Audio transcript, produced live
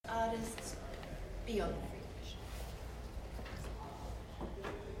beyond the free version.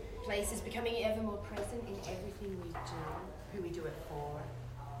 Place is becoming ever more present in everything we do, who we do it for,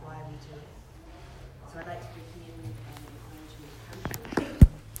 why we do it. So I'd like to begin with an acknowledgement of country.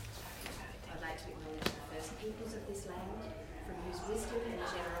 I'd like to acknowledge the first peoples of this land, from whose wisdom and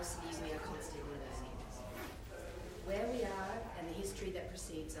generosity we are constantly learning. Where we are and the history that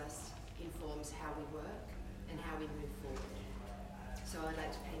precedes us informs how we work and how we move forward. So I'd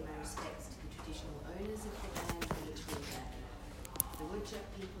like to pay my respects to the traditional owners of the land on which we live, the Whadjuk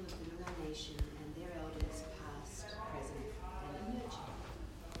people of the Noongar Nation and their elders past, present and emerging.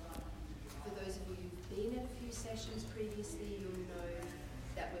 For those of you who've been at a few sessions previously, you'll know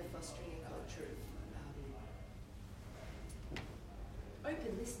that we're fostering a culture of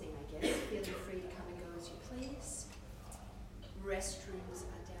open listening, I guess, feeling free to come and go as you please. Restrooms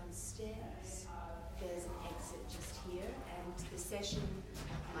are downstairs. There's an exit just here, and the session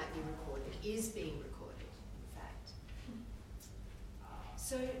might be recorded, is being recorded, in fact.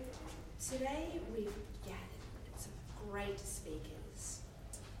 So today we've gathered some great speakers.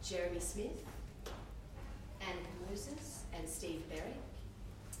 Jeremy Smith, Annika Moses, and Steve Berwick.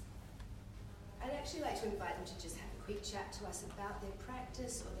 I'd actually like to invite them to just have a quick chat to us about their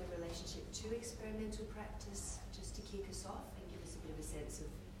practice or their relationship to experimental practice, just to kick us off and give us a bit of a sense of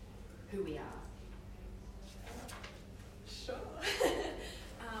who we are. Sure.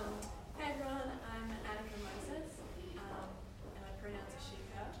 Hi everyone, I'm Annika Moses, and my pronouns are she,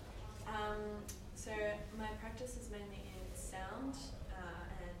 her. So my practice is mainly in sound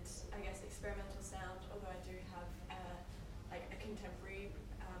and I guess experimental sound, although I do have a contemporary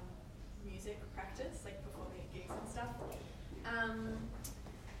music practice, like performing at gigs and stuff.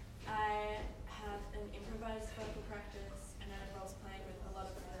 I have an improvised vocal practice, and that involves playing with a lot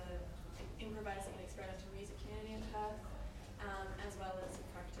of the improvising and experimental music community in Perth, as well as a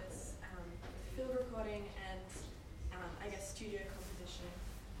practice field recording and I guess studio composition,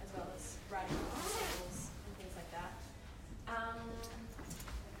 as well as writing ensembles and things like that.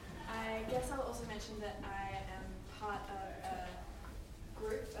 I guess I'll also mention that I am part of a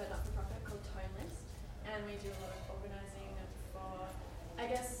group, a not-for-profit called Tone List, and we do a lot of organising for, I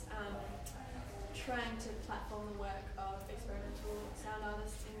guess, trying to platform the work of experimental sound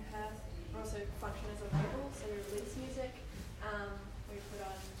artists in Perth. We also function as a label, so we release music. We put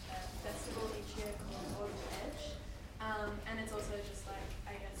on a festival each year called Audible Edge, and it's also just like,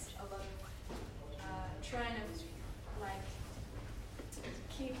 I guess, a lot of trying to like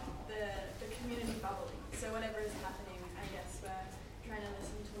keep the community bubbling. So whatever is happening, I guess we're trying to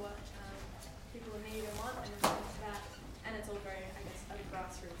listen to what people need and want and respond to that, and it's all very, I guess, at a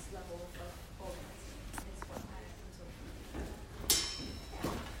grassroots level of organising is what I am sort of.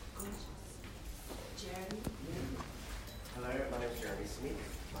 Jeremy? Hello, my name is Jeremy Smith.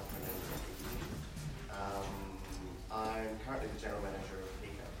 My pronouns are he. I'm currently the General Manager of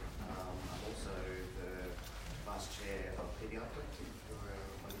PICA. I'm also the Vice Chair of PDI Collective, who are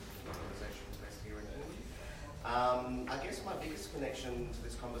a wonderful organisation based here in England. I guess my biggest connection to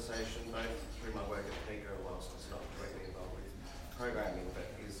this conversation, both through my work at PICA, whilst it's not directly involved with programming,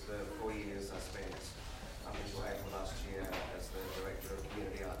 but is the 4 years I spent until April last year as the Director of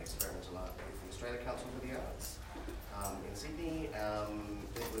Community Art and Experimental Art with the Australia Council for the Arts in Sydney.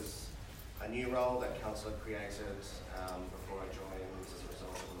 It was a new role that Council had created before I joined as a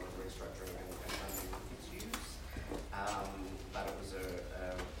result of a lot of restructuring and funding issues. But it was a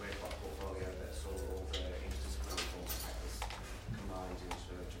red hot portfolio that saw all the interdisciplinary forms of practice combined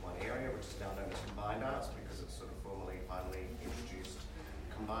into one area, which is now known as Combined Arts, because it's sort of formally finally introduced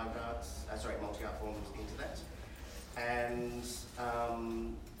combined arts, multi-art forms into that. And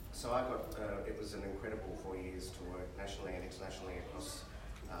so I got, it was an incredible 4 years to work nationally and internationally across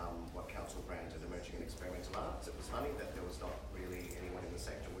what Council branded emerging and experimental arts. It was funny that there was not really anyone in the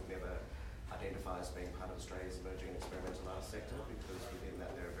sector would never identify as being part of Australia's emerging and experimental arts sector, because within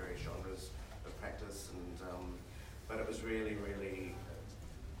that there are various genres of practice, and but it was really, really,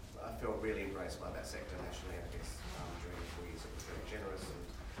 I felt really embraced by that sector nationally. I guess during the 4 years it was very generous, and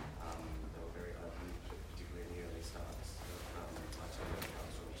they were very open, particularly in the early starts. I told the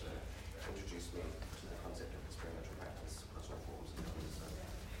Council to introduce me to the concept of experimental practice across all forms of colours. So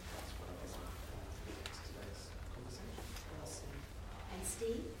that's what I guess today's conversation. Awesome. And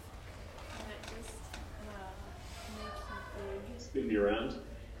Steve? Spin me around.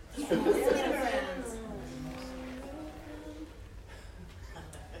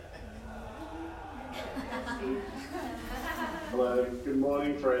 Hello, good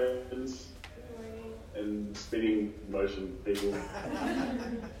morning, friends. Good morning. And spinning motion people.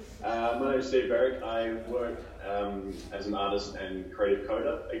 My name is Steve Barrick. I work as an artist and creative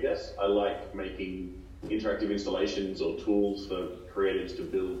coder, I guess. I like making interactive installations or tools for creatives to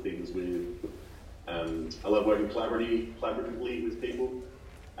build things with. I love working collaboratively with people,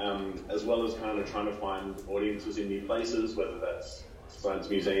 as well as kind of trying to find audiences in new places, whether that's science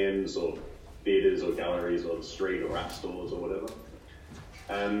museums or theatres or galleries or the street or app stores or whatever.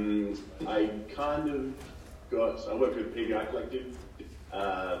 I worked with PBI Collective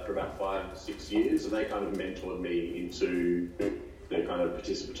for about 5-6 years, and they kind of mentored me into the kind of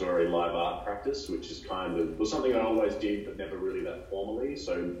participatory live art practice, which is was something I always did, but never really that formally.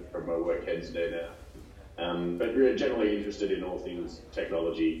 So from my work heads there now. But we're generally interested in all things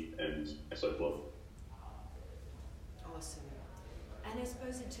technology and so forth. Awesome. And I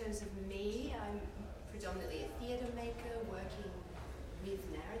suppose in terms of me, I'm predominantly a theatre maker working with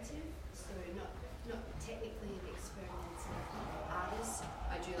narrative, so not technically an experimental artist.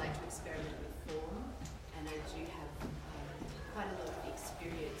 I do like to experiment with form, and I do have quite a lot of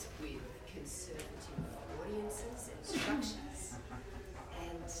experience with conservative audiences and structures.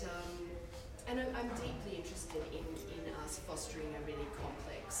 And I'm deeply interested in us fostering a really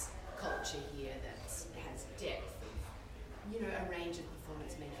complex culture here that has depth of, a range of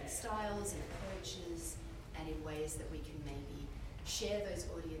performance making styles and approaches, and in ways that we can maybe share those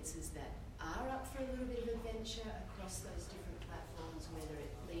audiences that are up for a little bit of adventure across those different platforms, whether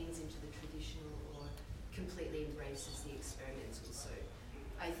it leans into the traditional or completely embraces the experimental. So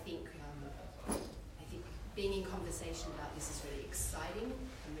I think being in conversation about this is really exciting.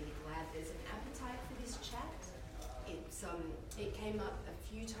 I'm really glad there's an appetite for this chat. It came up a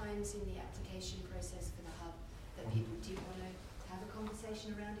few times in the application process for the Hub that people did want to have a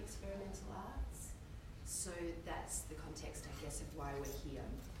conversation around experimental arts. So that's the context, I guess, of why we're here.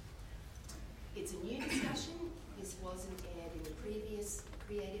 It's a new discussion. This wasn't aired in the previous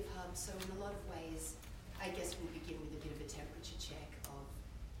Creative Hub, so in a lot of ways, I guess we'll begin with a bit of a temperature check of,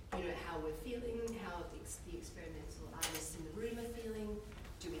 how we're feeling, how the experimental artists in the room are feeling.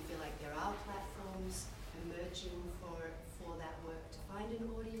 Do we feel like there are platforms emerging for that work to find an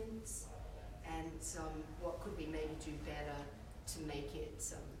audience? And what could we maybe do better to make it,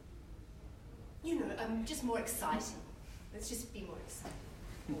 just more exciting? Let's just be more exciting.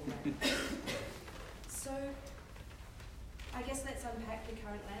 So, I guess let's unpack the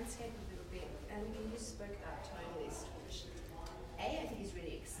current landscape a little bit. And you spoke about ToneList, which I think is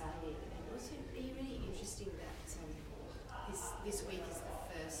really exciting, and also be really interesting that this week is the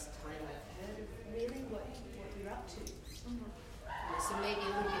first time I've heard of really what you're up to. So maybe a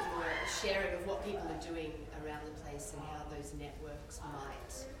little bit more sharing of what people are doing around the place and how those networks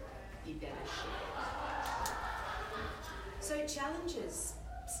might be better shared. So challenges.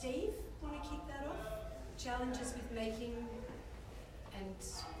 Steve, want to kick that off? Challenges with making and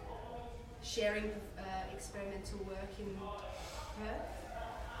sharing experimental work in Perth?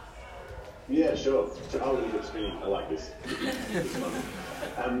 Yeah, sure. I'll leave it spinning. I like this. This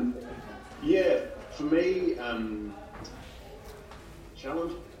one. For me,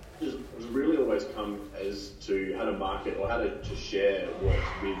 challenge has really always come as to how to market or how to share work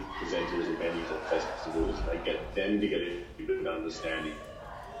with presenters or venues or festivals. They get them to get a bit of understanding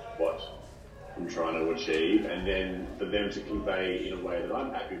what I'm trying to achieve, and then for them to convey in a way that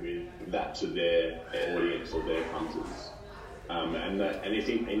I'm happy with that to their audience or their punters. And I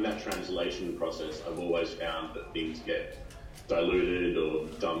think in that translation process, I've always found that things get diluted or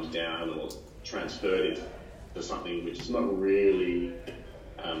dumbed down or transferred into something which is not really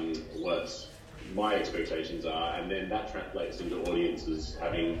what my expectations are, and then that translates into audiences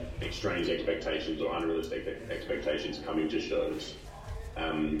having strange expectations or unrealistic expectations coming to shows.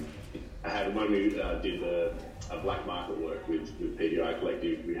 I had when we did a black market work with PBI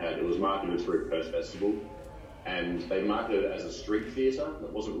Collective, it was marketed through Perth Festival, and they marketed it as a street theatre.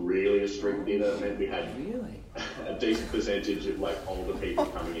 It wasn't really a street theatre. It meant we had a decent percentage of older people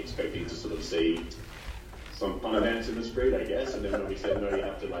coming expecting to sort of see some fun events in the street, I guess. And then when we said, no, you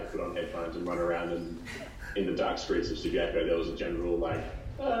have to put on headphones and run around, and in the dark streets of Subiaco, there was a general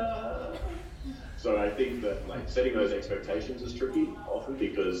So I think that setting those expectations is tricky often,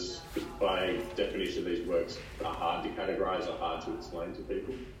 because by definition these works are hard to categorise, are hard to explain to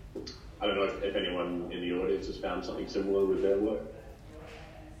people. I don't know if anyone in the audience has found something similar with their work.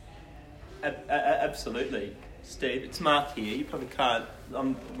 Absolutely, Steve. It's Mark here. You probably can't.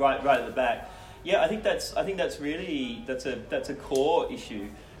 I'm right at the back. Yeah, I think that's a core issue.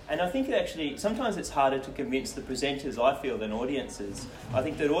 And I think actually sometimes it's harder to convince the presenters, I feel, than audiences. I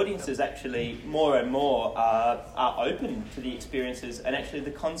think that audiences actually more and more are open to the experiences, and actually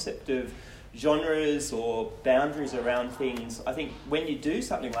the concept of genres or boundaries around things. I think when you do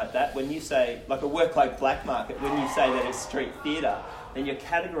something like that, when you say, like a work like Black Market, when you say that it's street theatre, then you're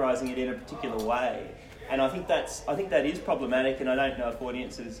categorising it in a particular way. And I think that is problematic, and I don't know if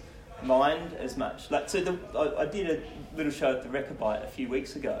audiences mind as much. Like, so I did a little show at the Rechabite a few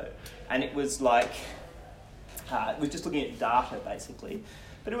weeks ago, and it was like, we're just looking at data basically,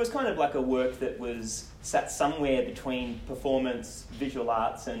 but it was kind of like a work that was sat somewhere between performance, visual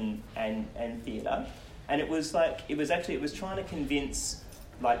arts, and theatre, and it was trying to convince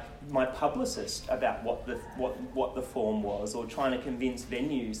like my publicist about what the form was, or trying to convince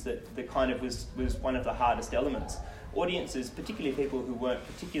venues that the kind of was one of the hardest elements. Audiences, particularly people who weren't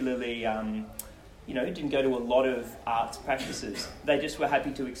particularly, who didn't go to a lot of arts practices, they just were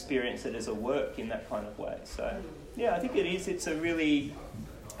happy to experience it as a work in that kind of way. So, yeah, I think it is. It's a really,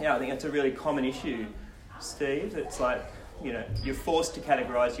 I think it's a really common issue, Steve. It's like, you're forced to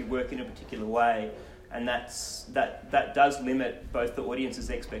categorise your work in a particular way, and that does limit both the audience's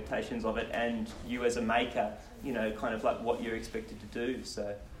expectations of it and you as a maker, kind of like what you're expected to do.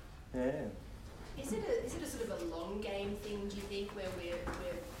 So, yeah. Is it a sort of a long game thing, do you think, where we're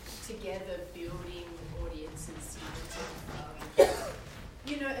together building audiences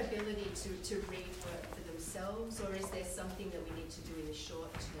ability to read work for themselves, or is there something that we need to do in the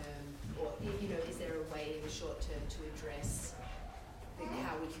short term, or is there a way in the short term to address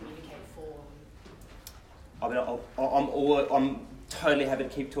how we communicate form? I mean, I'm totally happy to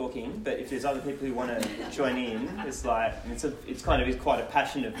keep talking, but if there's other people who want to join in, it's quite a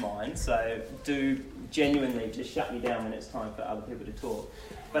passion of mine. So do genuinely just shut me down when it's time for other people to talk.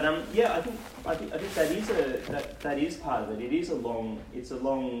 But I think that is part of it. It's a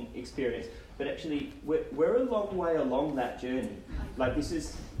long experience. But actually, we're a long way along that journey. Like this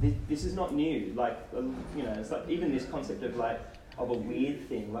is not new. Like it's like even this concept of a weird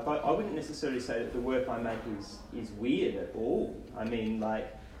thing. Like I wouldn't necessarily say that the work I make is weird at all. I mean,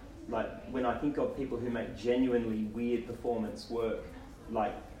 like when I think of people who make genuinely weird performance work,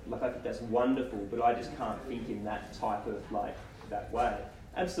 like I think that's wonderful, but I just can't think in that type of that way.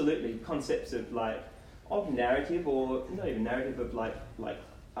 Absolutely, concepts of narrative, or not even narrative, of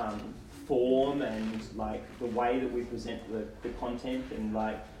form and the way that we present the content, and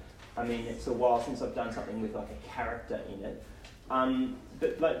it's a while since I've done something with a character in it.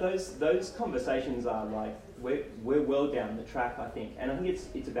 But those conversations are we're well down the track, I think, and I think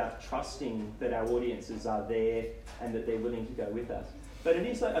it's about trusting that our audiences are there and that they're willing to go with us. But it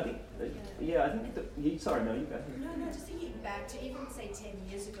is sorry, Mel, you go ahead. No, just thinking back to even say 10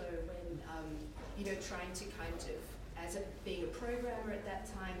 years ago when trying to kind of being a programmer at that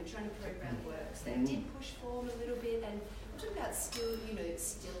time and trying to program works that did push form a little bit, and I'm talking about still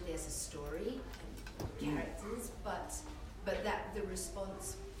there's a story and characters, but that the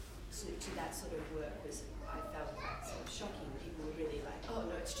response to that sort of work was, I felt sort of shocking. People were really like, oh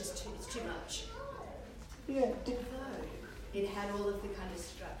no, it's too much. Yeah. Although it had all of the kind of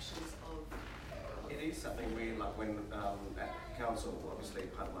structures of. It is something weird, like when at council, obviously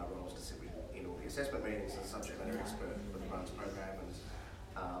part of my role is to sit in all the assessment meetings as subject matter expert for the grants program, and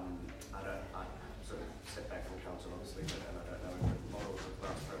I sort of step back from council obviously, and I don't know if the model of the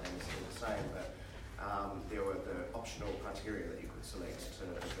grants program is still the same, but there were the optional criteria that you could select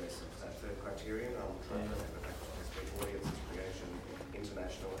to address that third criterion. I'm trying to remember back to audience creation,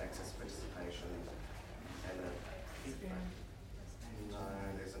 international access participation, and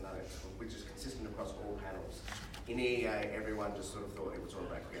there's another, which is consistent across all panels. In EEA, everyone just sort of thought it was all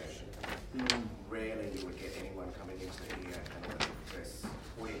about creation. Rarely you would get anyone coming into the EEA panel that would address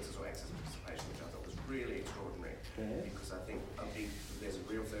audiences or access participation, which I thought was really extraordinary. Yeah. Because I think there's a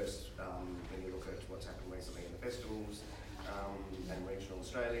real thirst when you look at what's happened recently in the festivals and regional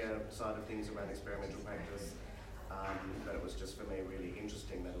Australia side of things around experimental practice. But it was just for me really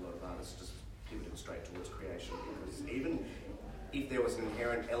interesting that a lot of artists just pivoted straight towards creation, because even if there was an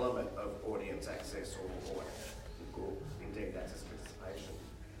inherent element of audience access or indeed access participation,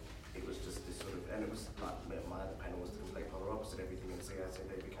 it was just this sort of, and it was like my other panel was the complete polar opposite. Everything in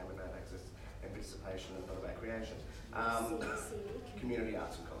CICD became about access and participation and not about creation. Community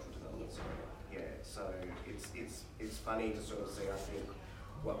arts and cultural development, sorry. Yeah, so it's funny to sort of see, I think,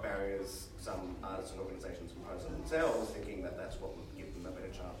 what barriers some artists and organisations impose on themselves, thinking that that's what would give them a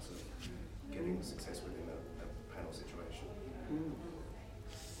better chance of getting success within a panel situation.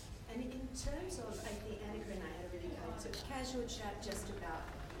 And in terms of, I think Annika and I had a really kind of casual chat just about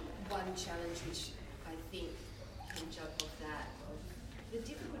one challenge which I think can jump off that, of the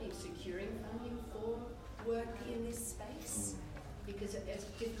difficulty of securing funding for work in this space. Because as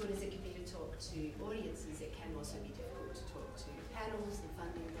difficult as it can be to talk to audiences, it can also be difficult to talk to panels and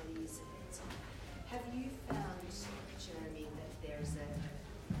funding bodies thoughts on. Have you found, Jeremy, that there's a,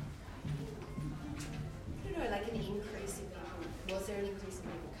 I don't know, like an increase in people? Was there an increase in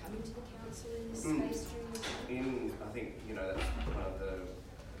people coming to the council in this space during this time? I think, that's one of the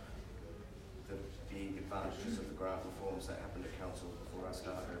big advantages of the grant reforms that happened at council before I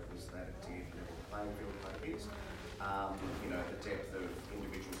started was that it did level the playing field quite a bit. The depth of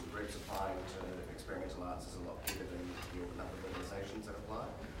individuals and groups applying to experimental arts is a lot bigger than the number of organisations that apply.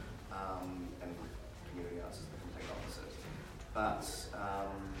 And community arts is the complete opposite. But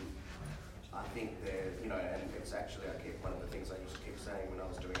I think there, and it's actually, one of the things I used to keep saying when I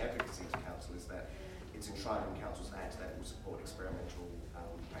was doing advocacy to council is that it's enshrined in council's act that will support experimental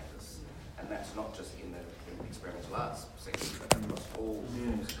practice. And that's not just in the experimental arts sector, but across all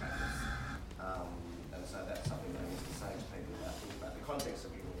forms of practice. And so that's something that I used to say to people about the context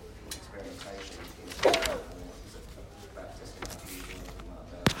of your experimentation in about testing ideas and everything like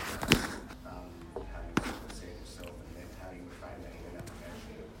that. How you present yourself and then how you frame that in an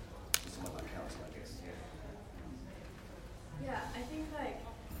application to someone like council, I guess. Yeah, I think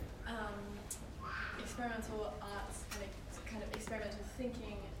experimental arts, kind of experimental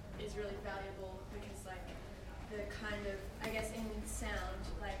thinking is really valuable because the kind of, I guess in sound,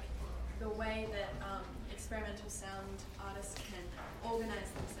 the way that experimental sound artists can organise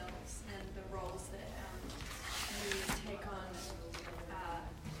themselves and the roles that we take on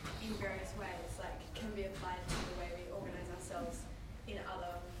in various ways, can be applied to the way we organise ourselves in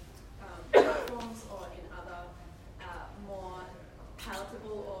other platforms or in other more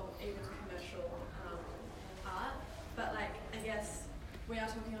palatable or even commercial art. But I guess we are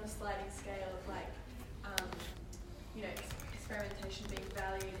talking on a sliding scale of experimentation being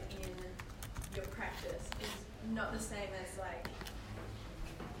valued in your practice is not the same as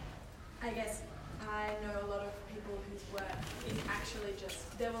I guess I know a lot of people whose work is actually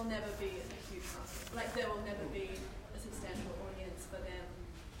just, there will never be a huge market, there will never be a substantial audience for them,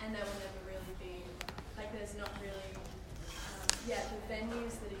 and there will never really be, there's not really, the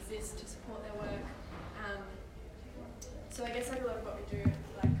venues that exist to support their work. So I guess a lot of what we do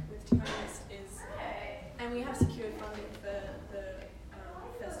with Tonelist is, and we have secured funding for the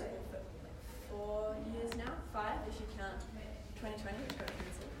festival for 4 years now, 5 if you count 2020, which got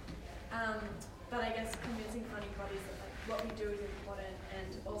cancelled. But I guess convincing funding bodies that what we do is important,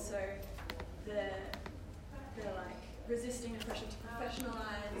 and also the resisting the pressure to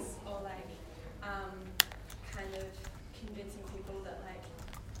professionalize, or kind of convincing people that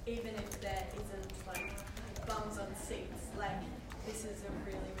even if there isn't bums on seats, this is a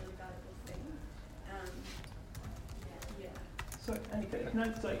really, really valuable thing. So, Annika,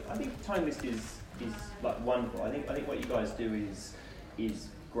 I think Tonelist is wonderful. I think what you guys do is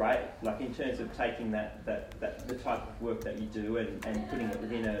great. In terms of taking that the type of work that you do and putting it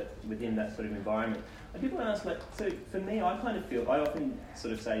within that sort of environment. And people ask, so for me, I often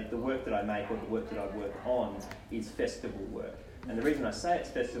sort of say the work that I make or the work that I work on is festival work. And the reason I say it's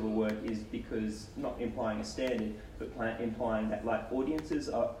festival work is because, not implying a standard, but implying that audiences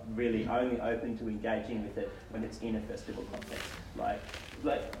are really only open to engaging with it when it's in a festival context.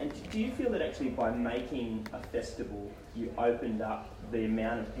 And do you feel that actually by making a festival, you opened up the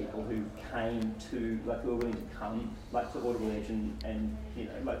amount of people who came to, who are willing to come, to Audible Edge and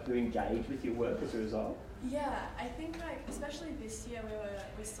who engage with your work as a result? Yeah, I think especially this year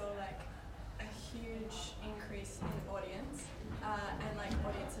we saw a huge increase in audience and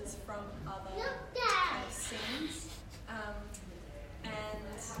audiences from other kind of scenes,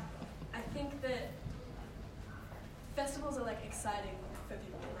 and I think that festivals are exciting for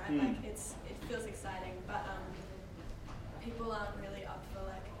people, right? It feels exciting, but people aren't really up for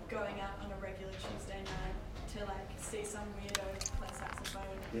going out on a regular Tuesday night to see some weirdo play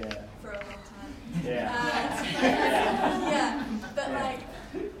saxophone for a long time. But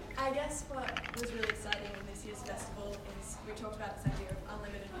I guess what was really exciting in this year's festival is we talked about this idea of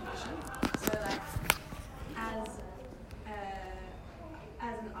unlimited permission. So as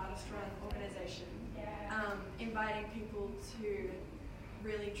an artist-run organisation, inviting people to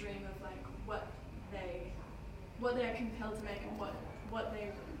really dream of what they are compelled to make and what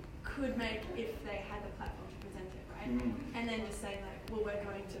they could make if they had the platform to present it, right? And then just saying well, we're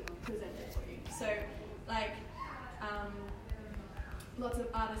going to present it for you. So lots of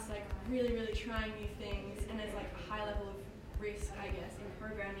artists really, really trying new things, and there's a high level of risk, I guess, in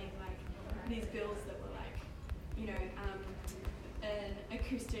programming these bills that were an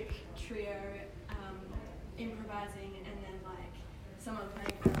acoustic trio improvising, and then someone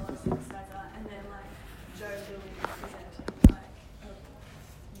playing analog synthesizer, and then Joe Billing presenting a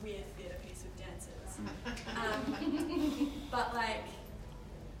weird theatre piece with dancers. But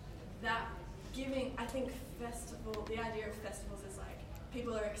that giving, I think the idea of festivals is like,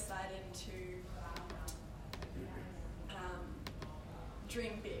 people are excited to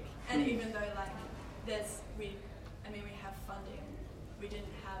dream big. And even though like we have funding, we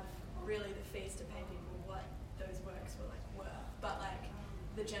didn't have really the fees to pay people what those works were worth. But like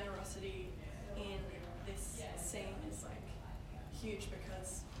the generosity in this scene is like huge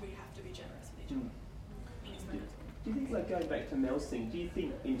because we have to be generous with each other. Do you think, like going back to Mel's thing, do you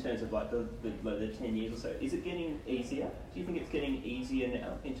think in terms of like the 10 years or so, is it getting easier? Do you think it's getting easier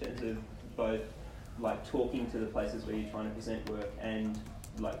now in terms of both like talking to the places where you're trying to present work and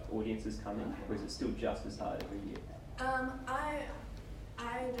like audiences coming, or is it still just as hard every year?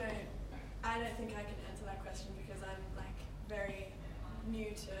 I don't think I can answer that question because I'm like very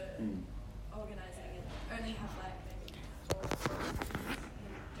new to organising and only have like maybe 4 years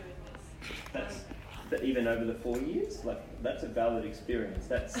doing this. But even over the 4 years, like that's a valid experience.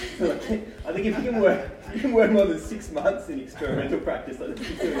 That's like, I think if you can work more than 6 months in experimental practice, I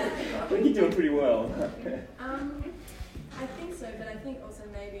think you're doing pretty well. I think so, but I think also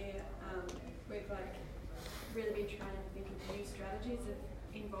maybe we've like really been trying to think of new strategies of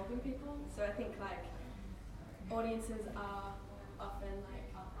involving people. So I think like audiences are often like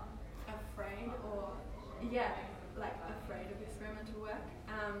afraid of experimental work,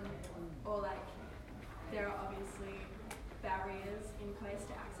 or like there are obviously barriers in place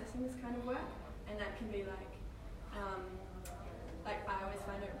to accessing this kind of work, and that can be like I always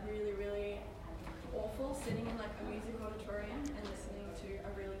find it really, really awful sitting in like a music auditorium and listening to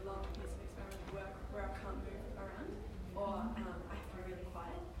a really long piece of experimental work where I can't move around, or I have to be really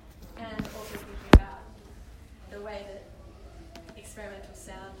quiet. And also thinking about the way that experimental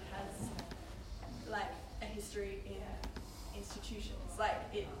sound has like a history in institutions, like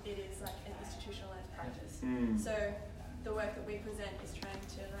it is like an institutionalized practice. So the work that we present is trying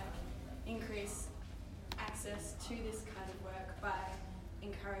to like increase access to this kind of work by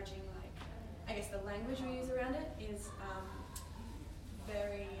encouraging like, I guess the language we use around it is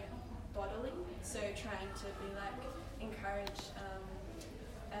very bodily, so trying to be like encourage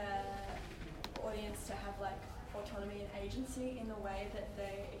audience to have like autonomy and agency in the way that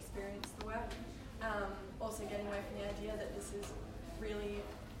they experience the work. Also getting away from the idea that this is really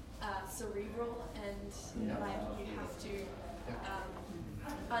cerebral and like you have to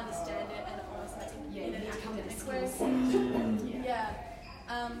understand it and almost like in an academic way.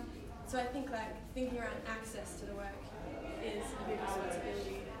 So I think like thinking around access to the work is a big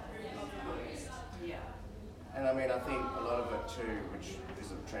responsibility of the artist. And I mean, I think a lot of it too, which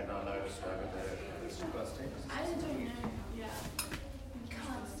is a trend I noticed over the class teams. I don't know,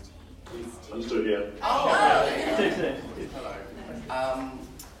 I'm still here. Hello.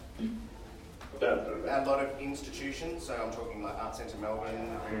 A lot of institutions, so I'm talking like Art Centre Melbourne,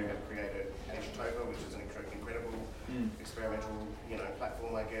 who have created Anishtoba, which is an incredible experimental,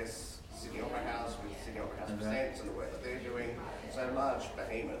 platform, I guess. Sydney Opera House with Sydney Opera House Presents and the work that they're doing. So large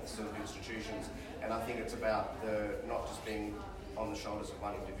behemoths of institutions, and I think it's about not just being on the shoulders of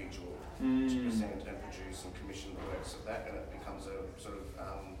one individual to present and produce and commission the works of that, and it becomes a sort of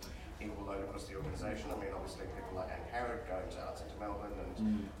equal load across the organisation. I mean, obviously people like Anne Harrod going to Art Centre Melbourne and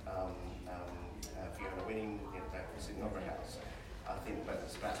Fiona Winning at Sydney Opera House. I think that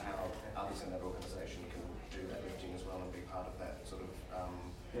it's about how others in that organisation can do that lifting as well and be part of that sort of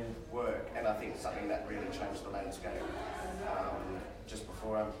work. And I think something that really changed the landscape just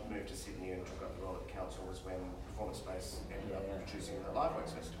before I moved to Sydney and took up the role at the council was when Performance Space ended up producing the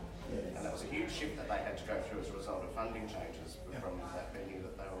Liveworks Festival. And that was a huge shift that they had to go through as a result of funding changes from that venue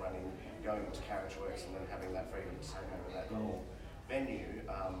that they were running, going to Carriageworks and then having that freedom to take over that whole venue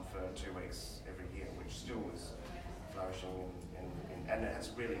for 2 weeks every year, which still was flourishing and it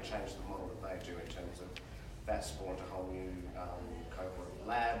has really changed the model that they do in terms of that spawned a whole new cohort of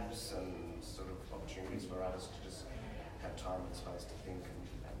labs and sort of opportunities for artists to just have time and space to think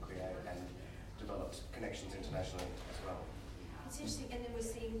and create and develop connections internationally as well. It's interesting, and then we're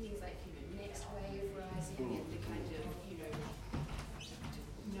seeing things like Next Wave rising and the kind of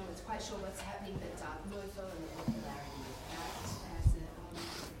no one's quite sure what's happening, but Dark Mofo and the popularity of that as a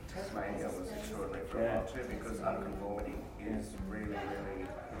Tasmania was extraordinary for a while too because Unconformity is really, really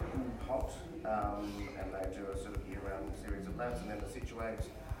hot, and they do a sort of year-round series of labs, and then the Situate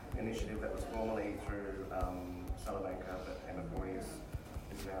initiative that was formerly through Salamanca, but Emma Porteous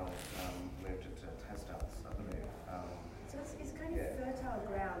is now moved it to Tasdance, I believe. So it's kind of fertile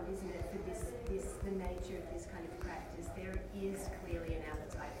ground, isn't it, for the nature of this kind of practice. There is clearly an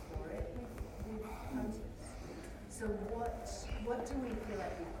appetite for it with artists. So what do we feel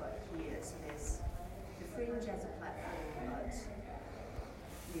like we've got here? So there's the Fringe as a platform, but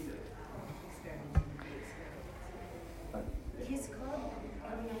experimenting with the experience. His club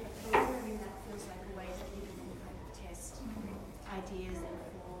coming up with Floor, I mean, that feels like a way that people can kind of test ideas and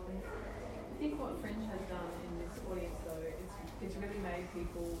form. I think what Fringe has done in this audience though is it's really made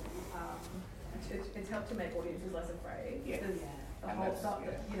people, it's helped to make audiences less afraid. Yeah. There's a And whole that's- stuff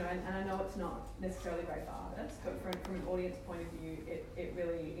yeah. that, you know, and I know it's not necessarily great for artists, but from an audience point of view, it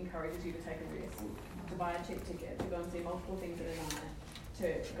really encourages you to take a risk, to buy a cheap ticket, to go and see multiple things at a night,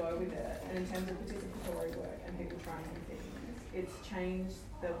 to go with it. And in terms of participatory work and people trying new things, it's changed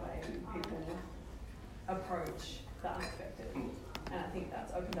the way people approach the unexpected. And I think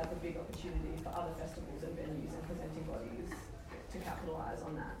that's opened up a big opportunity for other festivals and venues and presenting bodies to capitalise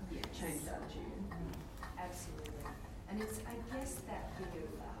on that changed attitude. Absolutely. And it's, I guess, that bit of,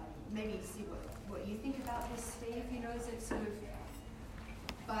 maybe see what you think about this, Steve, you know, is it sort of,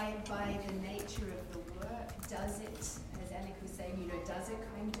 by the nature of the work, does it, as Annick was saying, you know, does it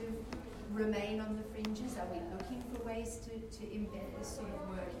kind of remain on the fringes? Are we looking for ways to embed this sort of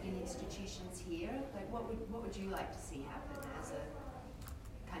work in institutions here? Like, what would you like to see happen as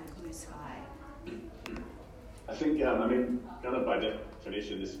a kind of blue sky? I think, I mean, kind of by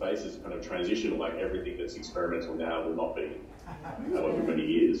definition, this space is kind of transitional. Like everything that's experimental now will not be. However many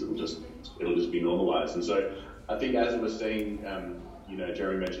years, it'll just be normalised. And so, I think as we're seeing, you know,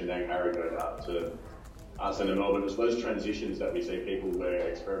 Jeremy mentioned Ankara going up to Arts Centre Melbourne. It's those transitions that we see people where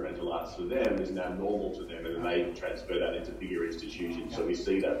experimental arts for them is now normal to them, and then they transfer that into bigger institutions. So we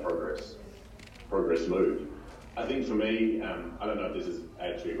see that progress move. I think for me, I don't know if this is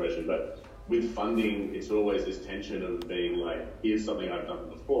actually a question, but with funding, it's always this tension of being like, here's something I've done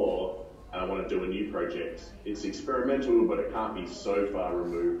before, and I want to do a new project. It's experimental, but it can't be so far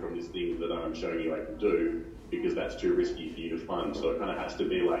removed from this thing that I'm showing you I can do, because that's too risky for you to fund. So it kind of has to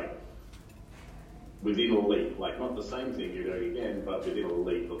be like within a leap, like not the same thing you're doing again, but within a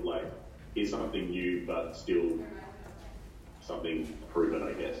leap of like, here's something new, but still something proven,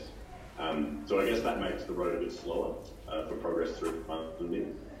 I guess. So I guess that makes the road a bit slower for progress through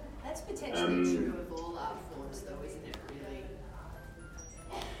funding. That's potentially true of all art forms, though, isn't it, really?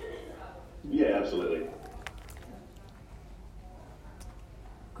 Yeah, absolutely.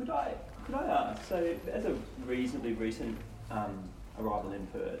 Could I ask, so as a reasonably recent arrival in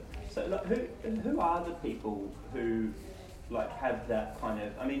Perth, so like, who are the people who like have that kind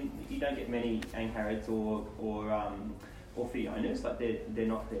of, I mean, you don't get many Ankarids or Fionas, like they're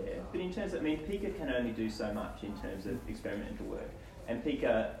not there. But in terms of, I mean, Pika can only do so much in terms of experimental work, and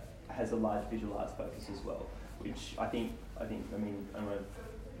Pika has a large visual arts focus as well, which I mean, I'm a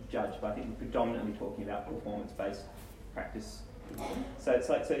judge, but I think we're predominantly talking about performance-based practice. So it's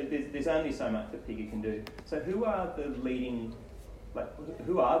like, so there's only so much that Pika can do. So who are the leading, like,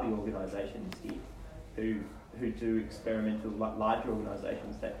 who are the organisations here who do experimental, like larger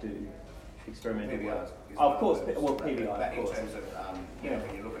organisations that do experimental work? Of course, PBI, of course. In terms of,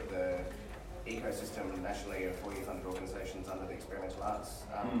 when you look at the ecosystem nationally of 40 funded organisations under the experimental arts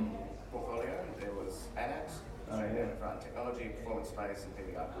portfolio, there was ANAT, Australian Advanced Technology, Performance Space, and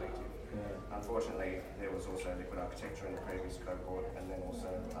PBI Collective. Yeah. Unfortunately, there was also Liquid Architecture in the previous cohort, and then also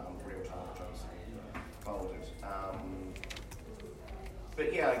Real Time, which obviously folded.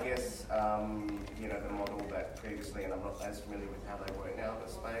 But yeah, I guess, the model that previously, and I'm not as familiar with how they work now, but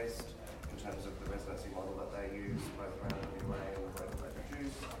Spaced, in terms of the residency model that they use, both around WA and the work that they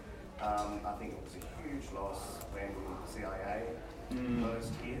produce. I think it was a huge loss when CIA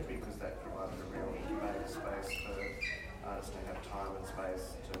closed here, because that provided a real incubator space for artists to have time and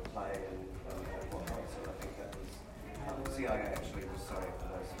space to play and whatnot. So I think that was, CIA actually was, sorry for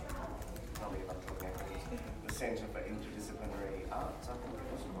those, tell me if I'm talking acronyms, the Centre for Interdisciplinary Arts, I think it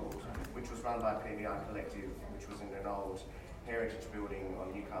was called, which was run by PBI Collective, which was in an old heritage building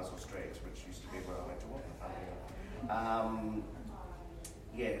on Newcastle Street, which used to be where I went to work.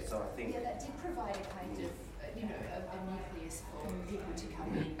 So I think... Yeah, that did provide a kind of, a nucleus for people to come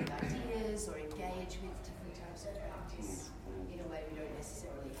in with ideas or engage with different types of practice in a way we don't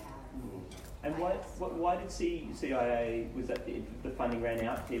necessarily have. And why did CIA, was that the funding ran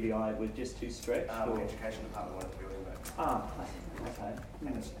out, PBI was just too stretched? The Education Department wanted the building back. Okay.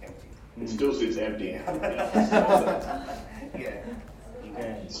 And it's empty. It still sits empty.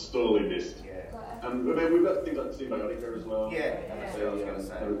 It's sorely missed. I mean, we've got things like Symbiotica as well. Yeah, that's what I was going to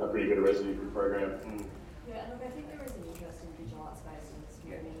say. A pretty good residency program. Yeah, and look, I think there is an interest in visual arts spaces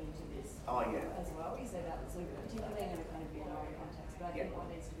moving into this as well. You say that, so particularly in a kind of BNI context, but I think what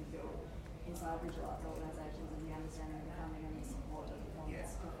needs to be built inside visual arts organisations is the understanding of the funding and the support of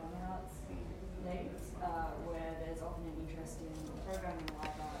performing arts needs, where there's often an interest in programming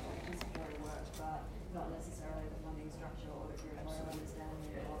live art or participatory work, but not necessarily the funding structure or the curatorial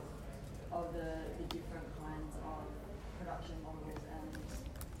understanding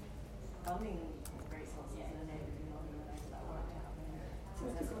funding resources and enabling organising that work to happen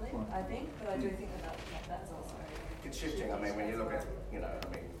successfully, I think. But I do think that's also... It's shifting. I mean, when you look at,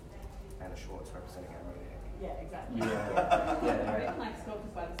 Anna Schwartz representing our media. Yeah, exactly. Yeah. Or even like Sculptures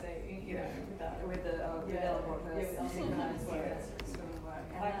by the Sea, with the Ella Broadhurst, synchronised work. swimming work.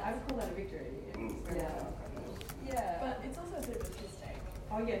 And I would call that a victory. Yeah. But it's also a bit of a piss take.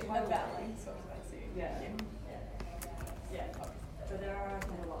 Oh yeah, totally. About like Sculptures by the Sea. Yeah. But there are, I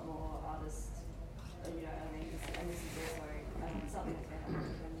think, a lot more artists, and this is also something that's been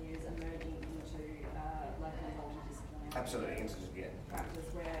happening for 10 years, emerging into local and multidisciplinary Absolutely, practice,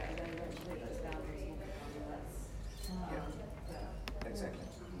 where then eventually those boundaries will become less. Exactly.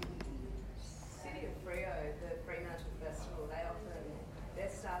 City of Freo, the Fremantle Festival,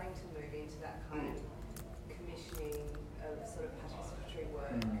 they're starting to move into that kind of commissioning of sort of participatory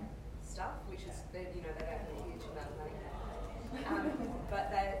work stuff, which is, they don't have a huge amount of money. But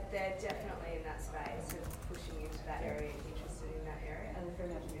they're definitely in that space of pushing into that area, interested in that area. And the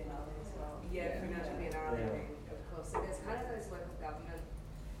Fremantle Biennale as well. Yeah, Fremantle Biennale, of course. So there's kind of those local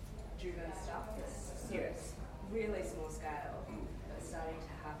government-driven stuff that's really small scale that's starting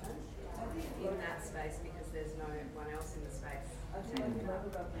to happen in that space because there's no one else in the space. I think local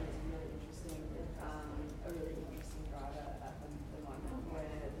government is really interesting, a really interesting driver at the moment, where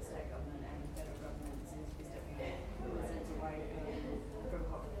the state government and the federal government seems to be stepping in a sense away from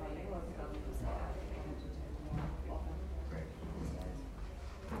corporate funding. Local government is not having to turn more often.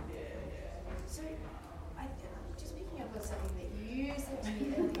 So, just picking up on something that you said to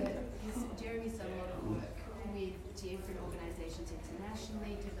me earlier, because Jeremy's done a lot of work with different organisations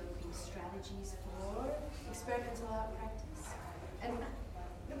internationally, developing strategies for experimental art practice. And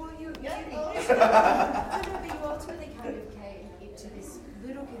well, you ultimately kind of came to this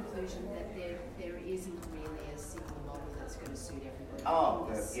little conclusion that there isn't really a single model that's going to suit everybody.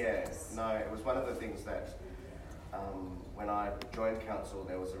 No, it was one of the things that when I joined council,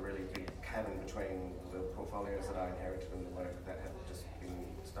 there was a really big chasm between the portfolios that I inherited and the work that had just been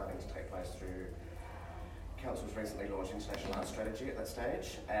starting to take place through council's recently launched International Art Strategy at that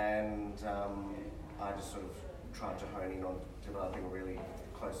stage, and I just sort of tried to hone in on developing a really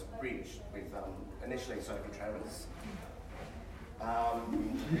close bridge with initially Sophie Travers,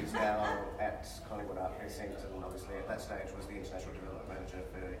 who's now at Collingwood Art Precinct, and obviously at that stage was the International Development Manager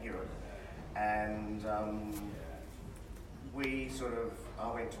for Europe. And I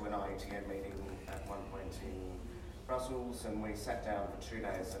went to an IETM meeting at one point in Brussels, and we sat down for 2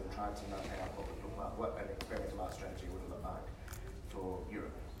 days and tried to map out what would look like, what an experimental art strategy would look like for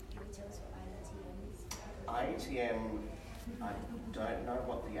Europe. Can you tell us what IETM is? IETM, I don't know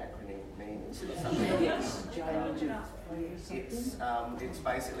what the acronym means. It's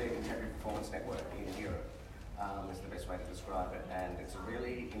basically a contemporary performance network in Europe, is the best way to describe it. And it's a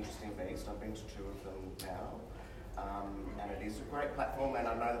really interesting beast. I've been to 2 of them now. And it is a great platform, and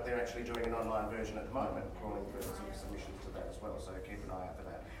I know that they're actually doing an online version at the moment, calling for some submissions to that as well, so keep an eye out for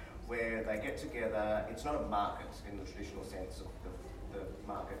that. Where they get together, it's not a market in the traditional sense of the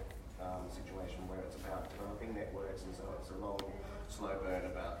market situation where it's about developing networks, and so it's a long, slow burn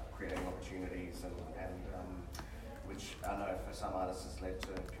about creating opportunities, and which I know for some artists has led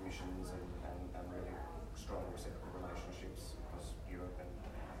to commissions and really strong reciprocal relationships across Europe and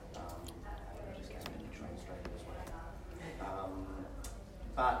Australia as well.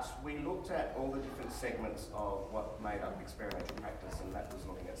 But we looked at all the different segments of what made up experimental practice, and that was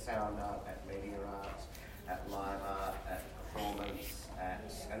looking at sound art, at media art, at live art, at performance,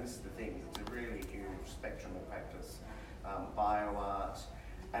 and this is the thing, it's a really huge spectrum of practice, bio art,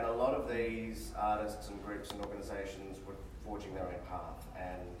 and a lot of these artists and groups and organisations were forging their own path,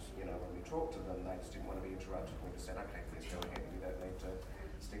 and when we talked to them, they just didn't want to be interrupted. We just said, okay, please go ahead, we don't need to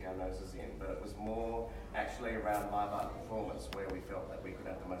stick our noses in. But it was more actually around live art performance where we felt that we could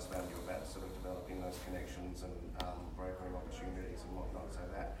add the most value about sort of developing those connections and brokering opportunities and whatnot. So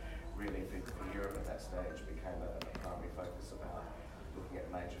that really for Europe at that stage became a primary focus about looking at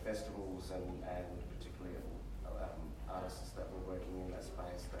major festivals and particularly artists that were working in that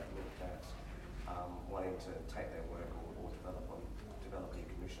space that looked at wanting to take their work or developing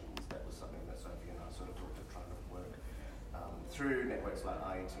commissions. That was something that Sophie and I sort of looked at trying to work through networks like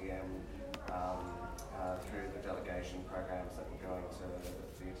IETM, through the delegation programs that were going to the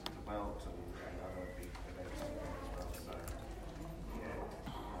Theatre of the Welt and other big events as well. So,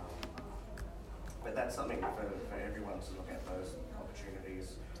 but that's something for everyone to look at, those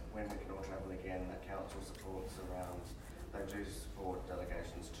opportunities when we can all travel again. That council supports around, they do support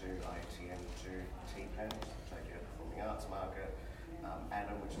delegations to IETM, to TPAN, which is the Tokyo Performing Arts Market,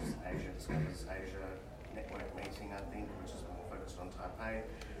 ADAM, which is Asia Discovers Asia, network meeting, I think, which is more focused on Taipei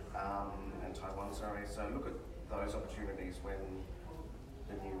and Taiwan, sorry. So look at those opportunities when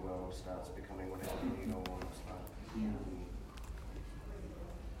the new world starts becoming whatever the new normal looks like.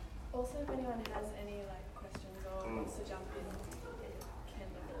 Also, if anyone has any questions or wants to jump in, can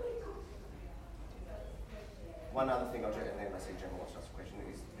definitely do that. One other thing I'll do, and then I see Gemma wants to ask a question,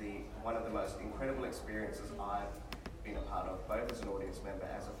 is one of the most incredible experiences I've been a part of, both as an audience member,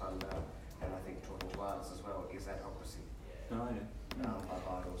 as a funder, and I think talking to artists as well, is Advocacy by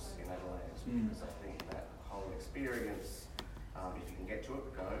Vitals in Adelaide. Because I think that whole experience, if you can get to it,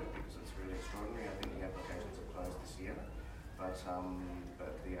 go, because it's really extraordinary. I think the applications are closed this year. But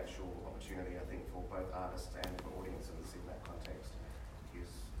the actual opportunity, I think, for both artists and for audiences in that context is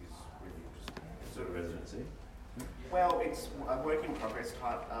really interesting. Sort of residency? Well, it's a work in progress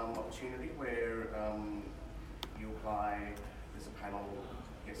type opportunity where you apply, there's a panel,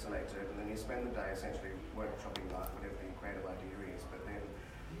 get selected, and then you spend the day essentially workshopping whatever the creative idea is. But then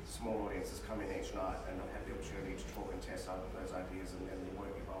small audiences come in each night and have the opportunity to talk and test out those ideas, and then the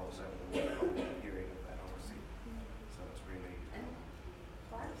work evolves over the period of that, obviously. So it's really.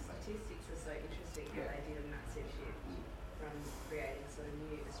 Live statistics are so interesting, how they did a massive shift from creating sort of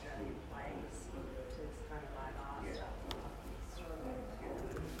new Australian plays to this kind of live art stuff.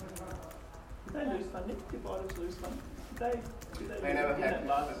 Did they lose funding? Did Vitals lose funding? They never had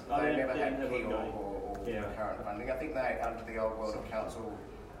key or yeah. current funding. I think they, under the old World of Council,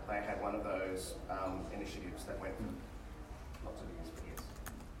 they had one of those initiatives that went for lots of years, but yes.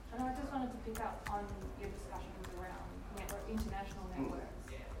 And I just wanted to pick up on your discussions around international networks,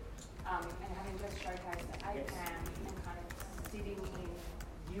 and having just showcased the ACAM and kind of sitting in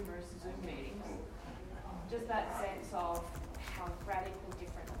numerous Zoom meetings, just that sense of how radically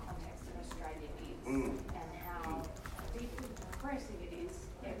different the context in Australia is, and how deeply progressive it is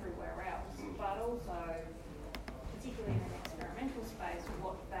everywhere else, but also, particularly in an experimental space,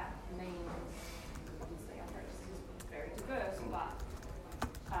 what that means. Obviously, our practice is very diverse, but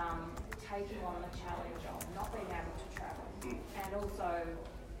taking on the challenge of not being able to travel, and also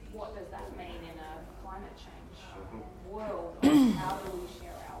what does that mean in a climate change world? How do we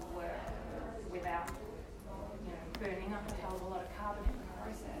share our work without, burning up a hell of a lot of carbon in the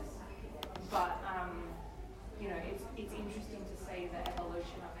process? But it's interesting to see the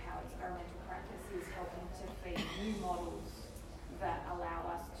evolution of how experimental practice is helping to feed new models that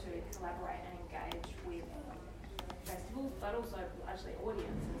allow us to collaborate and engage with festivals, but also actually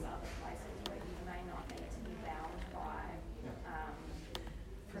audiences other places where you may not need to be bound by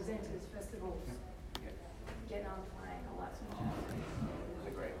presenters, festivals, getting on a plane, all that sort of stuff.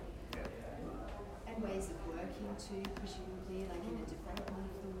 Agreed. And ways of working too, presumably, like in a development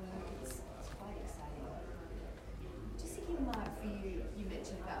of the work, it's quite exciting. Just thinking, Mark, for you, you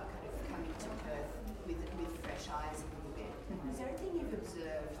mentioned about kind of coming to Perth with fresh eyes a little bit. Is there anything you've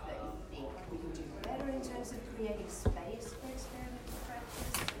observed that you think we can do better in terms of creating space for experimental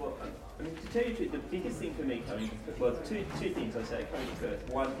practice? Well, I mean, to tell you the truth, the biggest thing for me coming to Perth, well, two things I say coming to Perth.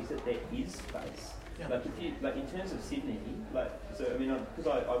 One is that there is space. Like if you, in terms of Sydney, because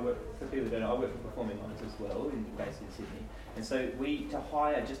I work for people that don't know, I work for Performing Arts as well, based in Sydney, and so to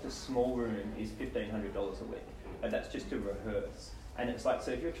hire just a small room is $1,500 a week, and that's just to rehearse. And it's like,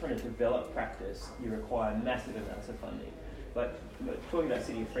 so if you're trying to develop practice, you require massive amounts of funding. Like talking about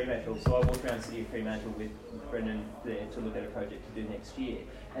City of Fremantle, so I walked around City of Fremantle with Brendan there to look at a project to do next year,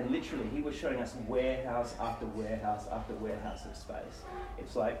 and literally he was showing us warehouse after warehouse after warehouse of space.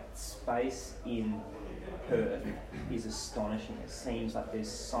 It's like space in Perth is astonishing. It seems like there's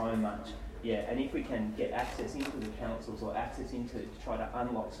so much. Yeah, and if we can get access into the councils or access into to try to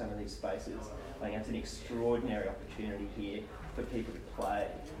unlock some of these spaces, I think that's an extraordinary opportunity here for people to play.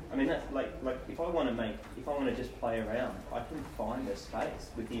 I mean, that's like if I want to just play around, I can find a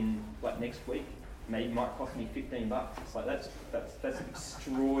space within next week. Maybe it might cost me $15. It's like that's an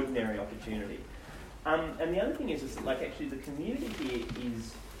extraordinary opportunity. And the other thing is actually the community here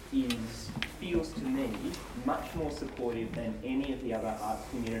feels to me much more supportive than any of the other art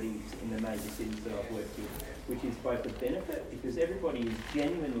communities in the major cities that I've worked in, which is both a benefit because everybody is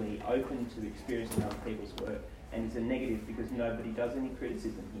genuinely open to experiencing other people's work, and it's a negative because nobody does any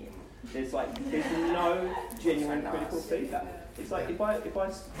criticism here. There's no genuine critical feedback. It's like if I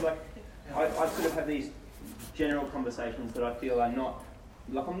sort of have these general conversations that I feel are not.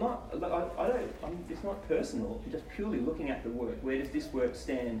 It's not personal. I'm just purely looking at the work. Where does this work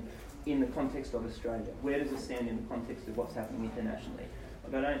stand in the context of Australia? Where does it stand in the context of what's happening internationally?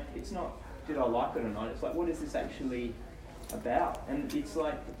 It's not, did I like it or not? It's like, what is this actually about? And it's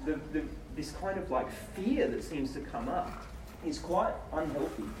like, this kind of fear that seems to come up is quite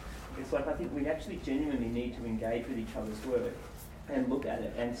unhealthy. It's like I think we actually genuinely need to engage with each other's work and look at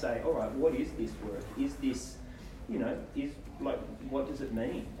it and say, all right, what is this work? Is this, you know, is like, what does it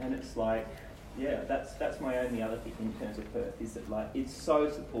mean? And it's like, yeah, that's my only other thing in terms of Perth, is that like it's so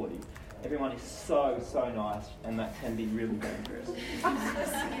supportive. Everyone is so nice, and that can be really dangerous. It's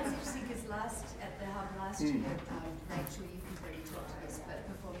interesting because at the hub last year, Rachel, you can already talk to this, but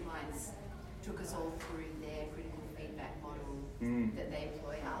Performing Minds took us all through their critical feedback model that they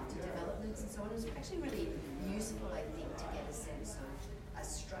employ after developments and so on. It was actually really useful, I think, to get a sense of a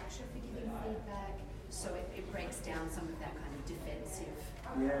structure for giving feedback. So it breaks down some of that kind of defensive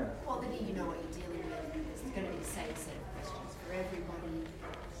quality. You know what you're dealing with. It's going to be the same set of questions for everybody,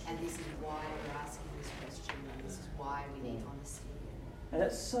 and this is why we're asking this question, and this is why we need honesty. And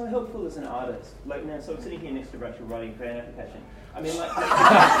that's so helpful as an artist. Like now, so I'm sitting here next to Rachel writing a grant application. I mean, like,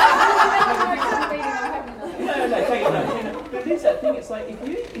 no. But there's that thing. It's like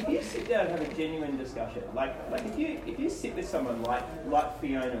if you sit down and have a genuine discussion, like if you sit with someone like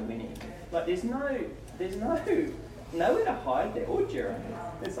Fiona Winning, like there's nowhere to hide there, or Jeremy.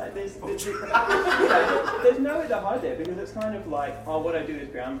 It's like there's nowhere to hide there, because it's kind of like, oh, what I do is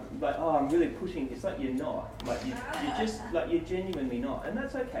ground, like, oh, I'm really pushing. It's like you're not, like you're just like you're genuinely not, and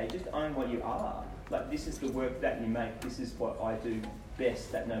that's okay. Just own what you are. Like, this is the work that you make. This is what I do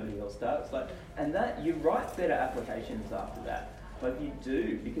best that nobody else does. Like, and that you write better applications after that. Like you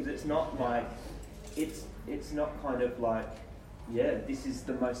do, because it's not like it's not kind of like, yeah, this is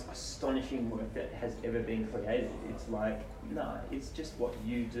the most astonishing work that has ever been created. It's like, no, it's just what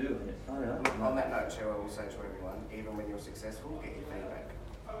you do, and it's, I don't know. On that note, too, I will say to everyone, even when you're successful, get your feedback.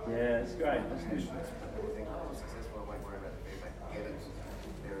 Yeah, it's great. That's good. People think, oh, I'm successful, I won't worry about the feedback. Get it.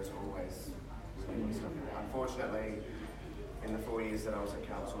 There is always really good stuff in there. Unfortunately, in the 4 years that I was at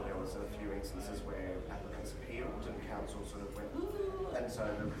council, there was a few instances where applicants appealed and council sort of went, and so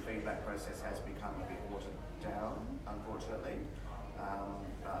the feedback process has become a bit watered down, unfortunately.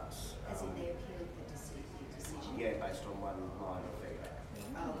 As in they appealed the decision? Yeah, based on one line of feedback.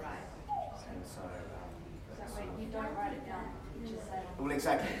 Oh, right. And so... you don't write it down, you just say it. Well,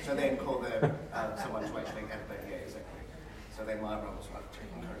 exactly. So then call someone to actually have that, yeah, exactly. So then my role was like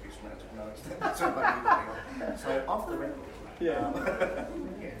taking copious amounts of notes. That's what I'm doing. So off the record. Yeah.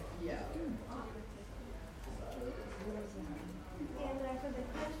 Yeah, so the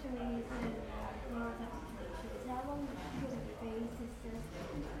question is, how long should it be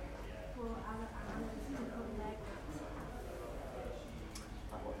for other artists to collect?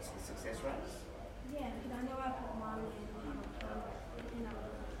 What's the success rates? Yeah, because I know I put mine in,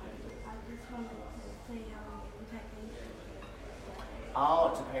 I just wanted to see how long it would take me.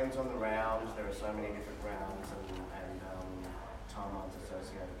 Oh, it depends on the round. There are so many different rounds and timelines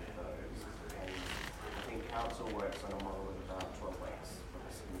associated with those. And I think council works on a model of about 12 weeks from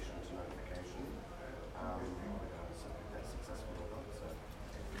the submission to notification. So that's successful or not. So.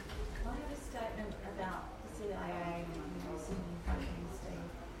 I have a statement about the CIA and Sydney Function,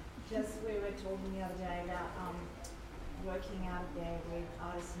 Steve. Just we were talking the other day about working out of there with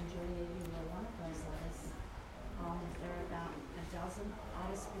artists, and Julia, you were one of those artists. There are about a dozen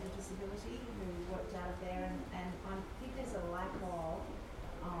artists with a disability who worked out of there, and I think there's a lack of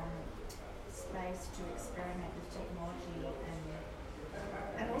space to experiment with technology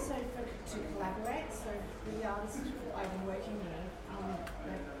and also to collaborate. So the artists I've been working with,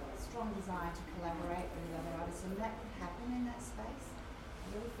 a strong desire to collaborate with other artists, and that could happen in that space.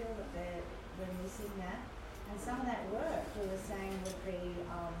 I really feel that we're missing that, and some of that work we were saying would be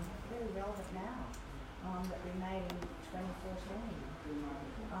really relevant now. That we made in 2014.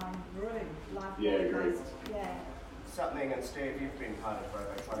 Room, live podcast. Yeah. Something, and Steve, you've been part of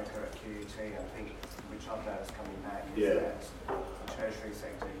Robotronica at QUT, I think, which I've noticed coming back, is that the tertiary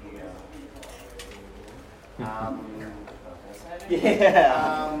sector here,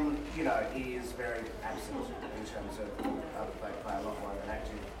 you know, is very absent in terms of they play a lot more of an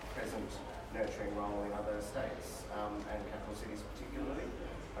active, present, nurturing role in other states, and capital cities particularly,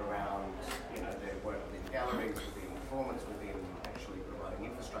 around, you know, their work within galleries, within performance, within actually providing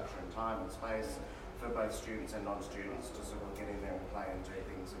infrastructure and time and space for both students and non-students to sort of get in there and play and do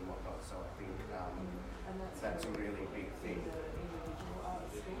things and whatnot. So I think that's a really big thing.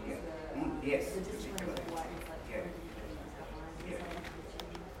 Yes, particularly.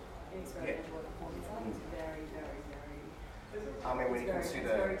 I mean, when you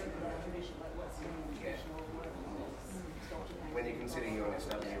consider when you consider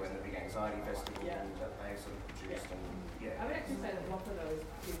UNSW and the Big Anxiety Festival that they sort of produced, and I would actually say that Lopper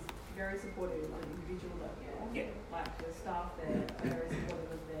is very supportive on an individual level. Like the staff there are very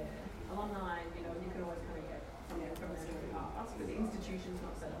supportive of their alumni. You know, and you can always kind of get something from them to ask, but the institution's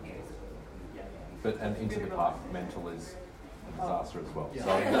not set up. and interdepartmental is a disaster as well. Yeah. So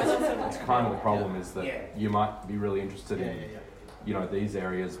that's kind of the problem is that you might be really interested in, Yeah. you know, these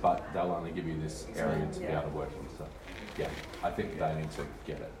areas, but they'll only give you this area to be able to work in. So, yeah, I think they need to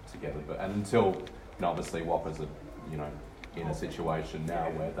get it together. And until, you know, obviously Whoppers are, you know, in a situation now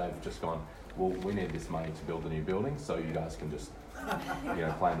where they've just gone, well, we need this money to build a new building, so you guys can just, you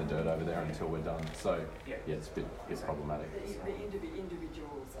know, play in the dirt over there until we're done. So, yeah, it's a bit problematic. The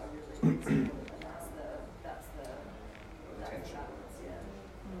individuals are really important, and that's the balance, yeah.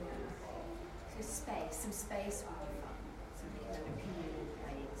 So some space would be fun. Some kind of communal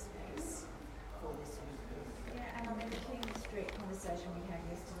playing space for this sort of group. Yeah, and I mean the King Street conversation we had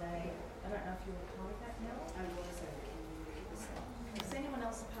yesterday, I don't know if you were part of that now. I was also Was anyone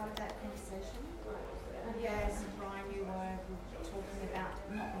else a part of that conversation? Yes, Brian, you were talking about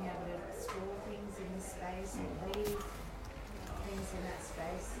not being able to store things in the space and leave things in that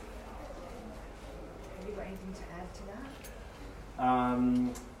space. Have you got anything to add to that?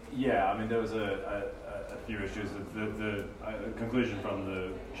 Yeah, I mean, there was a few issues. The conclusion from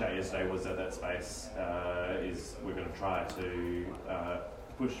the chat yesterday was that space is, we're going to try to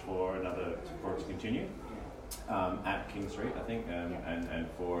push for it to continue at King Street, I think, and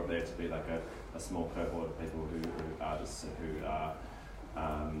for there to be like a small cohort of people artists who are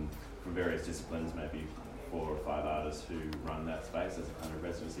from various disciplines, maybe 4 or 5 artists who run that space as a kind of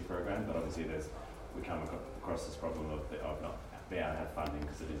residency program. But obviously we come across this problem of not being able to have funding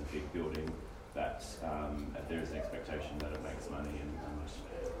because it is a big building that there is an expectation that it makes money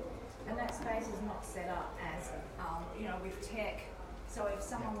And that space is not set up as, you know, with tech. So if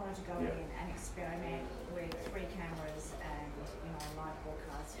someone wanted to go in and experiment with 3 cameras and, you know, live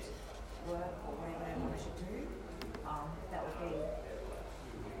broadcast work or whatever they wanted to do, that would be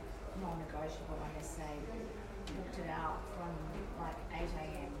non-negotiable unless they booked it out from like 8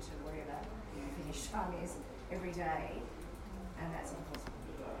 a.m. to whatever finish time is every day, and that's impossible.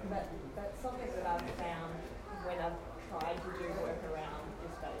 But something that I've found when I've tried to do work around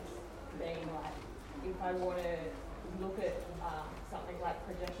this space, being like, if I want to look at something like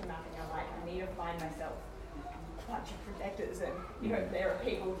projection mapping, I'm like, I need to find myself a bunch of projectors, and you know, there are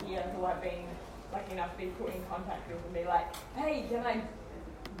people here who I've been lucky enough to be put in contact with and be like, hey, can I?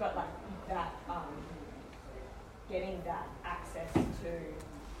 But like that, getting that access to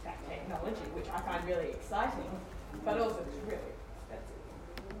that technology, which I find really exciting, but also it's really expensive.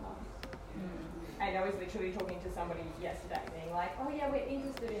 And I was literally talking to somebody yesterday being like, oh yeah, we're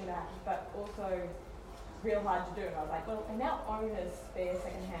interested in that, but also real hard to do. And I was like, well, and now own a spare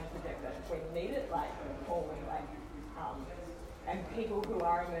second-hand projector if we need it, like, call me, like, and people who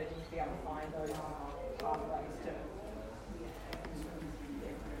are emerging to be able to find those pathways to.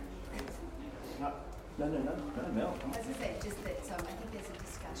 No, Mel. As I say, just that I think there's a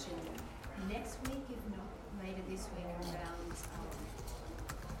discussion next week, if not later this week, around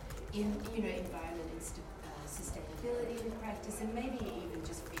environment and sustainability in practice, and maybe even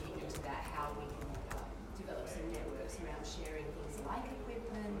just feeding into that how we can develop some networks around sharing things like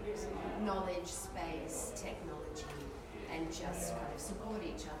equipment, knowledge, space, technology, and just kind of support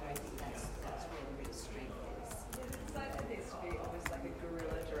each other. I think that's where the real strength is. It's like there needs to be almost like a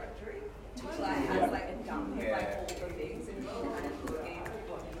guerrilla directory, which like has like a dump of like all the things and you kind of looking at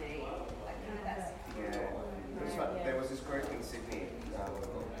what you need. Like that's There was this group in Sydney,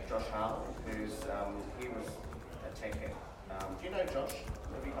 Josh Harlan, who's he was a tech head. Do you know Josh?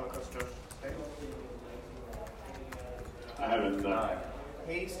 Have you come across Josh, Steve? I haven't. No.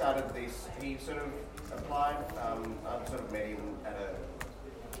 He started this. He sort of applied. I sort of met him at a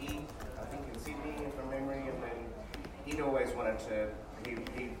gig, I think in Sydney, from memory, and then he'd always wanted to. He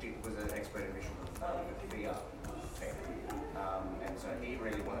was an expert in visual VR tech, and so he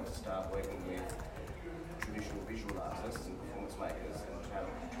really wanted to start working with traditional visual artists and performance makers and try to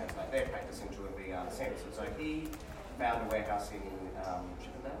translate their practice into a VR sense. And so he found a warehouse in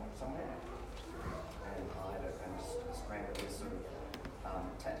Chippendale somewhere and hired it and just ran this sort of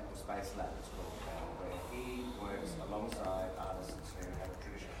tactical space lab, it's called, where he works alongside artists who have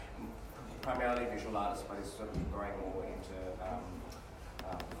primarily visual artists, but he's sort of growing more into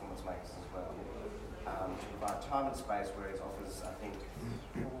performance makers as well. To provide time and space where it offers, I think,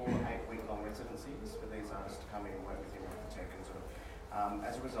 4 8-week-long residencies for these artists to come in and work with him on tech and sort of.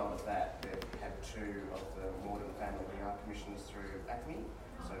 As a result of that, they've had 2 of the Morden Family VR commissions through ACME.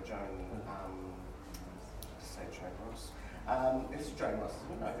 So Joan, Joan Ross. This is Joan Ross,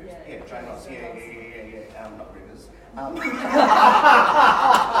 isn't it? No, who's, Joan Ross. Yeah. Not Rivers.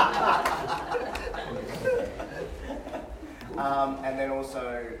 And then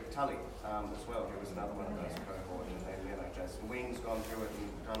also Tully as well, who was another one of those cohort. And then, you know, Jason Wing's gone through it and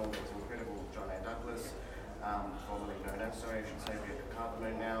done all these incredible, John A. Douglas, formerly known as, sorry, I should say, Viet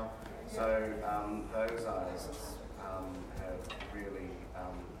Carpenter now. So those artists have really,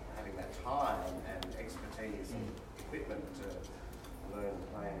 having that time and expertise and equipment to learn,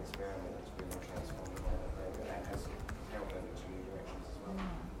 play and experiment has really transformed the way that they, and has helped them into new directions as well.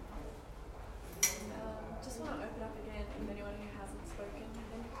 Just want to open up again if anyone who hasn't spoken has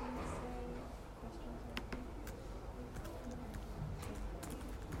anything to say, questions or anything.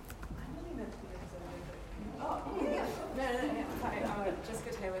 I don't think that's the episode. Oh, yeah. No. Hi,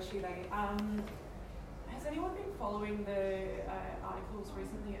 Jessica Taylor, Chile. Has anyone been following the articles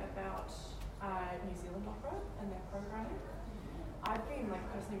recently about New Zealand Opera and their programming? I've been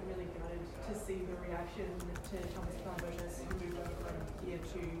personally really gutted to see the reaction to Thomas Burgess, who moved over from here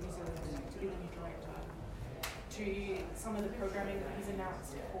to New Zealand to be the new director, to some of the programming that he's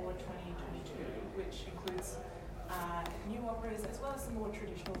announced for 2022, which includes new operas as well as some more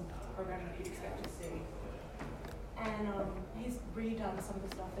traditional programming that you'd expect to see. And he's redone some of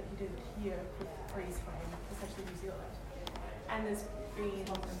the stuff that he did here with Freeze Frame, essentially New Zealand. And there's been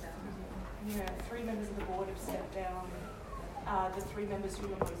 3 members of the board have stepped down. The 3 members who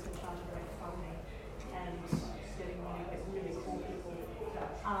were most in charge of funding and getting really cool people.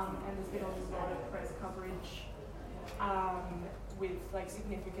 And there's been a lot of press coverage with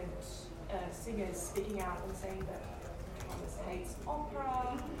significant singers speaking out and saying that Thomas hates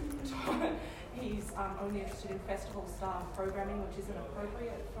opera. He's only interested in festival style programming, which isn't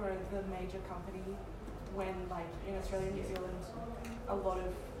appropriate for the major company when, in Australia and New Zealand, a lot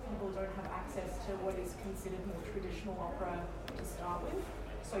of people don't have access to what is considered more traditional opera to start with.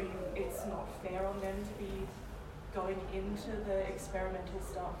 So it's not fair on them to be going into the experimental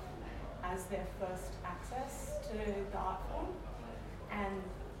stuff as their first access to the art form. And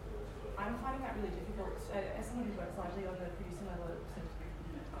I'm finding that really difficult. As someone who works largely on the producing level,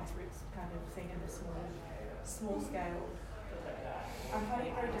 grassroots kind of thing in a small scale, I'm finding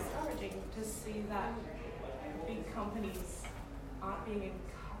it very discouraging to see that big companies aren't being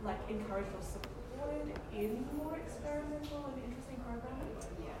encouraged or supported in more experimental and interesting programming.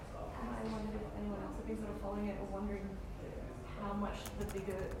 And I wondered if anyone else had been sort of following it or wondering how much the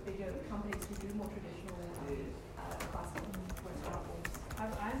bigger companies who do more traditional classical Western art forms. I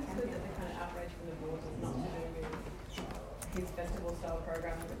understood that the kind of outrage from the board was not to do with his festival style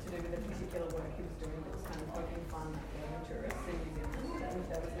program, but to do with the particular work he was doing that was kind of poking fun at the tourists in New Zealand, and if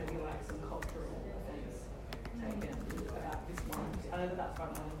there was maybe some cultural offence taken about this one. I know that's why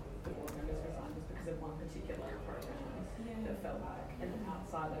one of the board members resigned, was because of one particular program that felt like an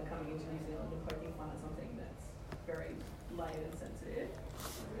outsider coming into New Zealand and poking fun at something that's very layered and sensitive.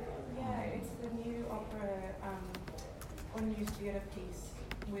 Yeah, it's the new opera or new theatre piece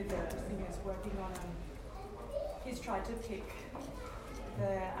with singers working on he's tried to pick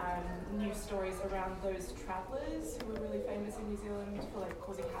the news stories around those travellers who were really famous in New Zealand for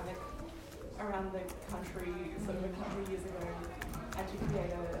causing havoc around the country sort of a couple of years ago, and to create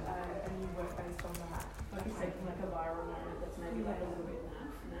a new work based on that. Like a viral moment that's maybe a little bit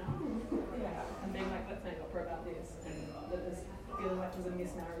naff now. Yeah. And being let's make opera about this, and that there's feeling like there's a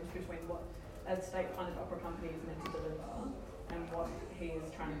mismarriage between what a state-funded opera company is meant to deliver and what he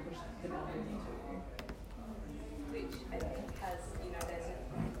is trying to push the boundaries into. Which I think has, there's a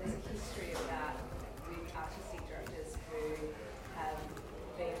history of that with artistic directors who have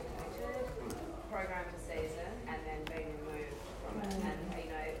been appointed, programmed a season, and then been removed from it. And,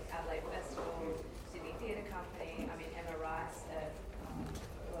 Adelaide Festival, Sydney Theatre Company, Emma Rice at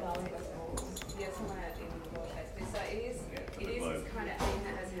Darling Festival. Yes, someone in the World Festival. So it is this kind of thing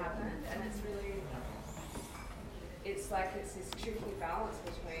that has happened, and it's really, it's this tricky balance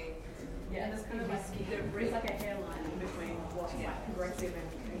between and it's kind of there's like a hairline in between what's progressive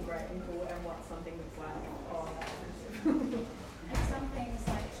and great and cool and what's something that's And some things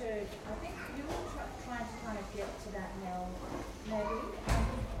like church, I think you were trying to kind of get to that, Mel, maybe.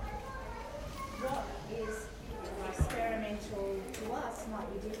 What is experimental to us might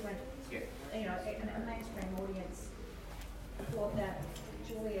be different. A mainstream audience thought that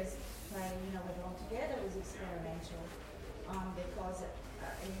Julia's play, with All Together was experimental because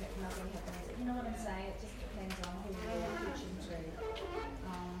nothing happens. You know what I'm saying? It just depends on who you're pitching to.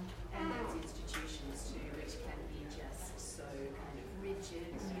 And there's institutions too, which can be just so kind of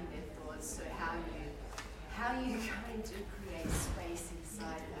rigid in their thoughts. So how are you going to create space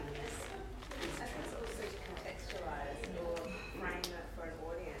inside those? And it's also to contextualise or frame it for an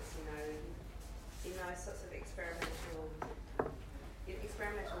audience. In those sorts of experimental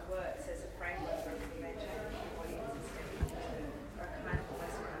works, there's a framework for a convention the audience is stepping into.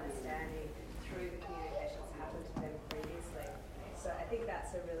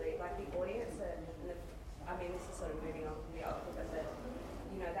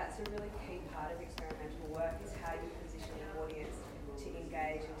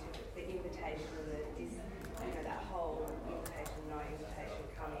 no invitation,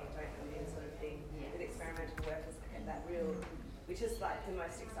 come in, don't come in sort of thing. With experimental work is that real, which is like the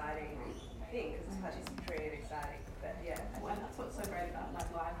most exciting thing because it's participatory and exciting. But yeah. Well, and that's what's so great about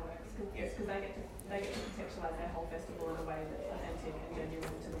like live works because they get to contextualise their whole festival in a way that's authentic and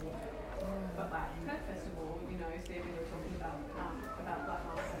genuine to the work. But like Perth Festival, you know, Steve, we were talking about Black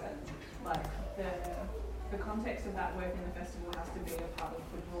Market, like the context of that work in the festival has to be a part of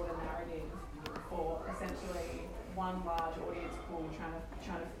the broader narrative for essentially one large audience pool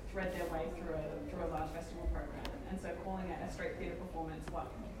trying to thread their way through a large festival program. And so calling it a street theatre performance,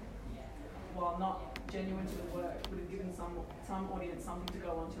 while not genuine to the work, would have given some audience something to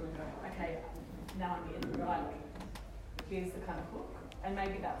go on to and go, okay, now I'm in, like, here's the kind of hook. And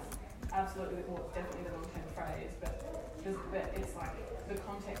maybe that's absolutely, well, definitely the long-term phrase, but it's like the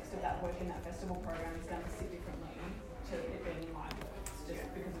context of that work in that festival program is going to sit differently to it being live works,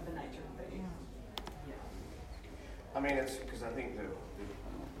 just because of the nature of it. I mean, it's because I think the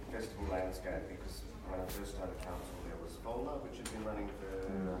festival landscape, because when I first started council, there was FOLA, which had been running for,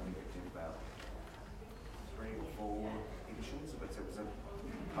 I think it did about 3 or 4 editions, but it was a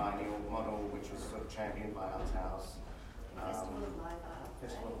biennial model which was sort of championed by Arts House. Festival of Live Art.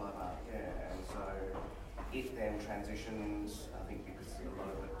 Festival of Live Art, yeah. And so it then transitions, I think, because a lot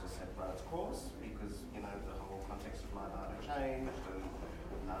of it just had run its course, because, you know, the whole context of live art had changed, and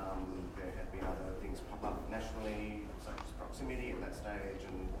there had been other things pop up nationally, such as proximity at that stage,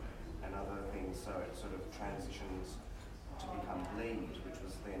 and other things. So it sort of transitions to become LEAD, which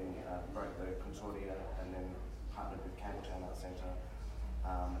was then broke the consortia and then partnered with Campbelltown Arts Centre.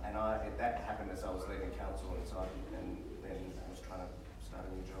 And that happened as I was leaving council, and so then I was trying to start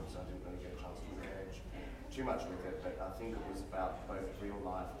a new job, so I didn't really get a chance to engage too much with it. But I think it was about both real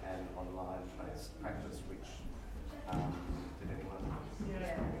life and online based practice, which did anyone?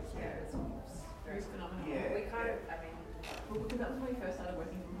 Yeah, it's very phenomenal. Yeah, we kind of, I mean, well, because that was when we first started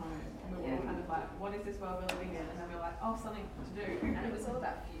working from home, and we were all kind of like, what is this world we're living in? And then we were like, oh, something to do. And it was all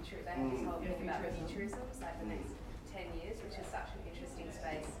about future. They had this whole thing about futurism. futurism, like the next 10 years, which is such an interesting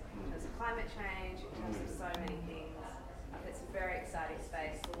space in terms of climate change, in terms of so many things. It's a very exciting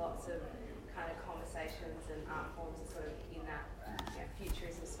space. Lots of kind of conversations and art forms are sort of in that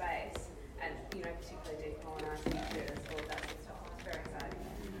futurism space, and particularly decolonising futures, all of that sort of stuff. It's very exciting.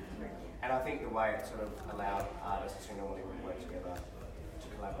 And I think the way it sort of allowed artists who normally would work together to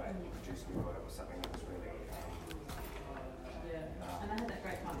collaborate and produce new work was something that was really and I had that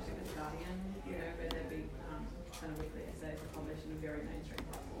great partnership with The Guardian, where there'd be kind of weekly essays published in a very mainstream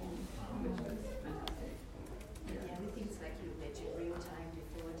platform, which was fantastic. With things like you mentioned, real time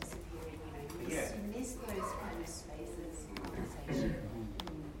before disappearing, you miss those kind of spaces of conversation.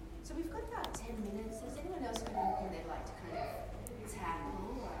 So we've got about 10 minutes. Has anyone else got anything they'd like to kind of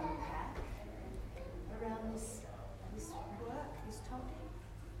tackle or unpack around this work, this topic?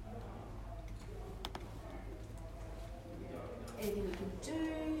 Anything we can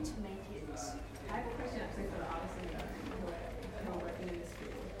do to make it? I have a question actually for the artists who are working in this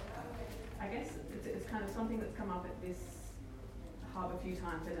field. I guess it's kind of something that's come up at this hub a few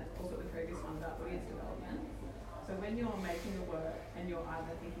times, and also at the previous one about audience development. So when you're making the work and you're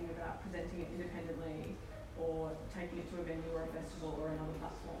either thinking about presenting it independently or taking it to a venue or a festival or another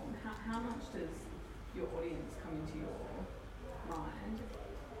platform, how much does your audience come into your mind,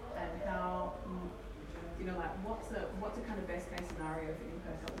 and how what's a kind of best case scenario for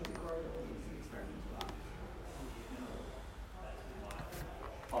in-person helping to grow the audience in experimental art?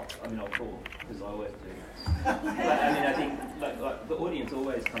 I'll call, because I always do. I think like the audience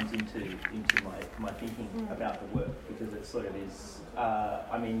always comes into my thinking about the work, because it sort of is.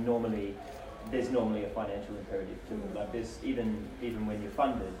 Normally there's a financial imperative to it. Like there's even when you're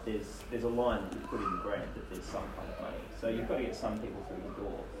funded, there's a line that you put in the grant that there's some kind of money. So you've got to get some people through the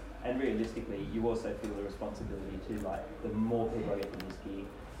door. And realistically, you also feel the responsibility to, like, the more people I get to this gig,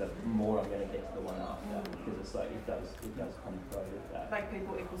 the more I'm going to get to the one after, because it's like it does come and go with that. Like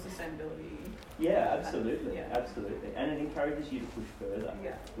people equal sustainability. Yeah, absolutely, absolutely, and it encourages you to push further.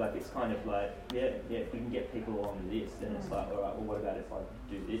 Yeah. Like it's kind of like if we can get people along with this, then it's like, all right, well, what about if I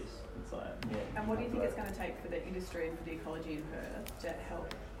do this? It's like, And what do you think it's going to take for the industry and for the ecology in Perth to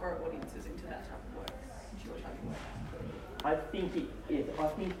help grow audiences into that type of work, into your type of work? I think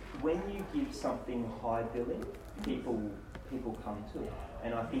when you give something high billing, people come to it,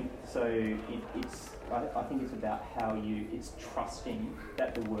 and I think so. I think it's about how it's trusting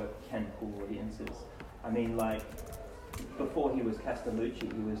that the work can pull audiences. I mean, like before he was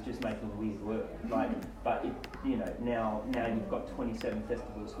Castellucci, he was just making weird work. But now you've got 27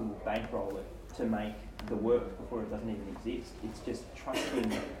 festivals who will bankroll it to make the work before it doesn't even exist. It's just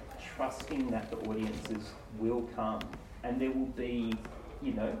trusting that the audiences will come and there will be,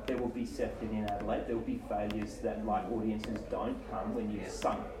 you know, there will be Sefton in Adelaide, there will be failures that like audiences don't come when you've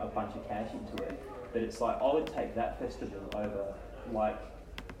sunk a bunch of cash into it. But it's like, I would take that festival over like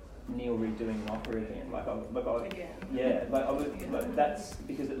Neil redoing an opera again. I would, like, that's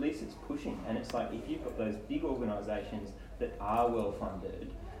because at least it's pushing, and it's like if you've got those big organisations that are well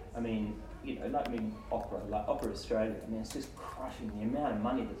funded, I mean, you know, like Opera Australia, I mean, it's just crushing the amount of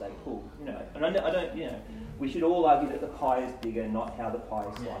money that they pull, you know. And I don't, you know, we should all argue that the pie is bigger, not how the pie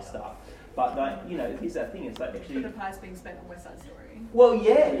is sliced up. But like, you know, here's that thing. It's like actually. But the pie's being spent on West Side Story. Well,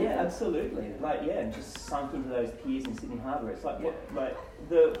 yeah, absolutely. Like, yeah, and just sunk into those piers in Sydney Harbour. It's like what, like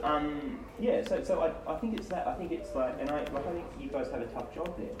the So I think it's that. I think it's like, and I think you guys have a tough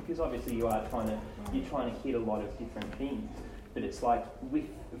job there because obviously you're trying to hit a lot of different things. But it's like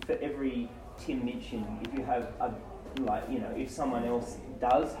for every Tim Minchin, if you have a, like, you know, if someone else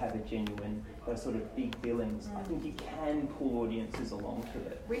does have a genuine, those sort of big billings, I think you can pull audiences along to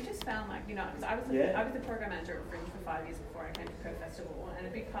it. We just found, like, you know, because I was the program manager at Fringe for 5 years before I came to Perth Festival, and a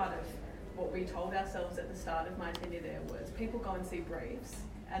big part of what we told ourselves at the start of my tenure there was people go and see briefs,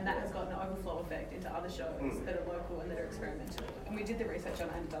 and that has got an overflow effect into other shows that are local and that are experimental. And we did the research on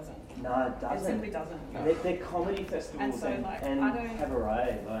it, and it doesn't. No, it doesn't. It simply doesn't. No. They're comedy festivals and, so, like, and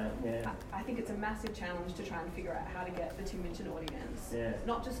cabaret. Like, yeah. I think it's a massive challenge to try and figure out how to get the Tim Minchin audience,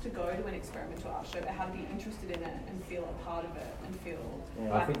 not just to go to an experimental art show, but how to be interested in it and feel a part of it and feel.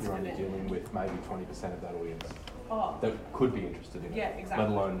 Yeah. Like I think you're only dealing with maybe 20% of that audience that could be interested in it. Yeah, exactly.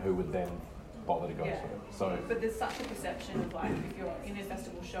 Let alone who would then bother to go to it. So, but there's such a perception of, like, if you're in a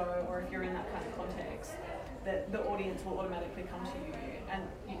festival show or if you're in that kind of context, that the audience will automatically come to you, and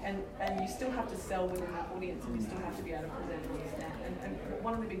you still have to sell within that audience, and you still have to be able to present and understand. And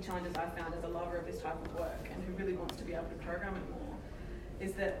one of the big challenges I've found as a lover of this type of work and who really wants to be able to program it more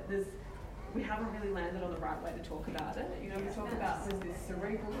is that we haven't really landed on the right way to talk about it. You know, we talk about there's this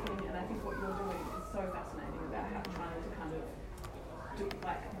cerebral thing, and I think what you're doing is so fascinating about how trying to kind of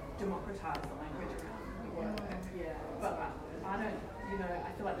democratise the language around the work. Yeah. But I don't, you know, I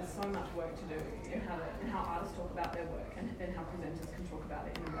feel like there's so much work to do in how artists talk about their work, and then how presenters can talk about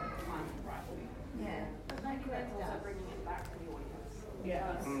it in a way that finds the right audience. Yeah. But maybe that's also bringing it back to the audience.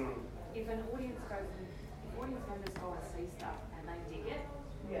 Yeah. If an audience audience members go and see stuff and they dig it,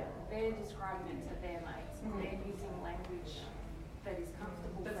 they're describing it to their mates. They're using language that is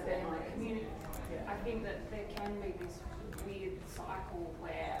comfortable for them in the community. I think that there can be this weird cycle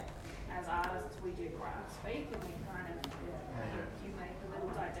where, as artists, we do graph speak and we kind of you make a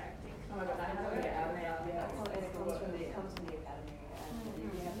little didactic. Oh my God, I know. It comes from the academy.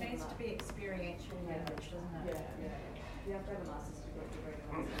 It needs to be experiential language, doesn't it? You have to have a master's degree to read a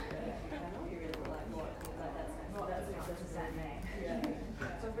channel. You really like what does that mean?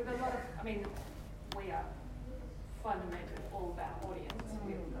 So with a lot of, I mean, we are fundamentally all about audience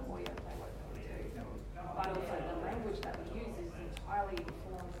with the audio play work that we do. But also the language that we use is entirely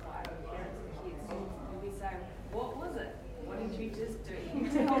informed by the parents of the kids. And we say, what was it? What did you just do? You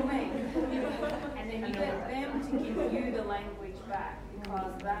tell me. And then you get them to give you the language back,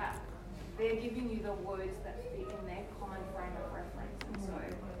 because they're giving you the words that fit in their common frame of reference. And so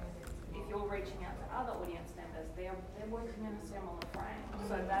if you're reaching out to other audience members, they're working in a similar frame.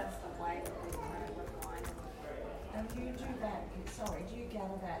 So that's the way that we kind of refine it. And do you do that? Do you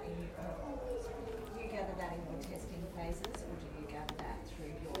gather that in your testing phases, or do you gather that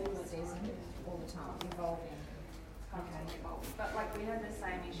through your season all the time, evolving? Okay. But like we had the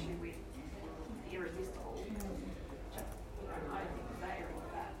same issue with Irresistible. I don't think they are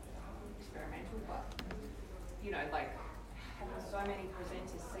that experimental, but you know, like having so many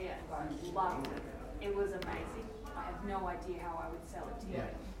presenters see it and go, loved it. It was amazing. I have no idea how I would sell it to you.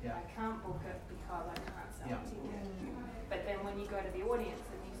 I can't book it because I can't sell a ticket. But then when you go to the audience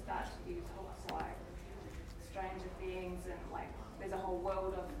and you start to use hooks like Stranger Things, and like there's a whole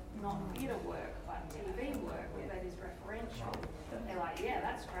world of not theatre work but TV work that is referential. They're like, yeah,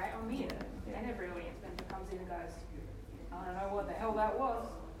 that's great, I'm in. And every audience member comes in and goes, I don't know what the hell that was,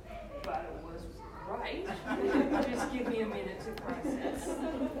 but it was great. Just give me a minute to process.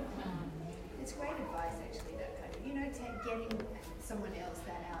 It's great advice, actually, that kind of, you know, getting someone else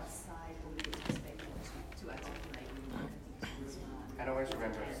that outside audience perspective to articulate. And always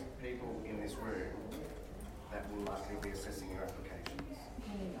remember, people in this room that will likely be assessing your applications,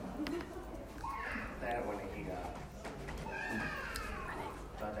 they don't want to hear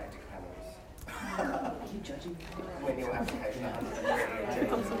didactic panels. Are you judging? When your application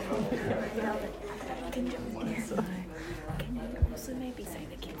Can you also maybe say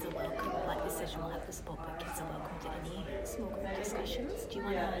that kids are welcome, like this session will have the spot, but kids are welcome to any small group discussions? Do you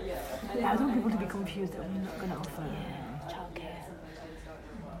want to? I don't want people to be confused that we're not going to offer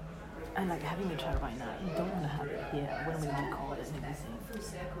And like having a chat right now, you don't want to have it here when we record it and everything. Full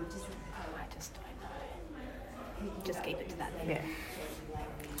circle, just I just don't know. Just keep it to that. yeah.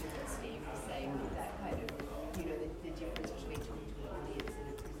 Steve was saying that kind of, you know, the difference between talking to an audience and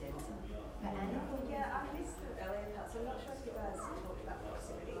a presenter. But Anna? Yeah, I missed the earlier part, so I'm not sure if you guys talked about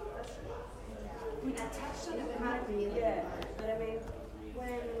proximity. We touched on it kind of really. Yeah, but I mean,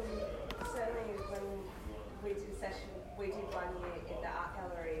 certainly when we did a session, we did 1 year in the art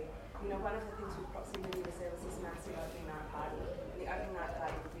gallery, you know, one of the things with proximity was there was this massive opening night party. And the opening night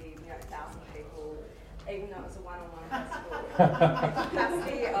party would be, you know, 1,000 people, even though it was a one-on-one festival. A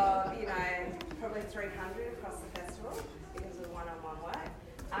capacity of, you know, probably 300 across the festival because of the one-on-one work.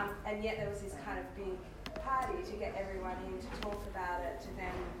 And yet there was this kind of big party to get everyone in to talk about it, to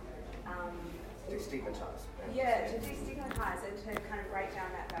then destigmatise. yeah, to destigmatise and to kind of break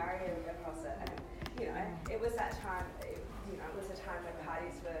down that barrier across it. And, you know, it was that time, it was a time when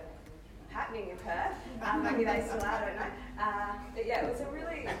parties were happening in Perth. Maybe they still are, I don't know. But yeah, it was a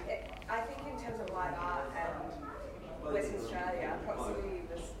really, I think in terms of live art and Western Australia, proximity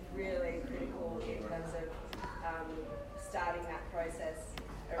was really critical in terms of starting that process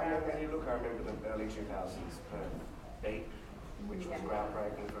around when you look, I remember the early 2000s Perth Beat, which was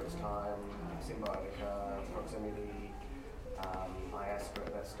groundbreaking for its time, Symbiotica, Proximity, Iasper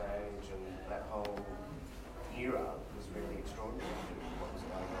at that stage, and that whole era was really extraordinary. What was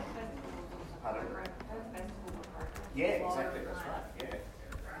going on? Pardon? Yeah, exactly, that's right, yeah.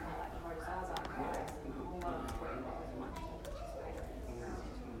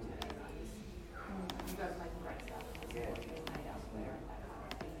 You guys making great stuff. Yeah.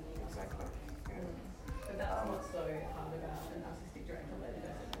 Exactly. Yeah. But that's what's so hard about an artistic director-led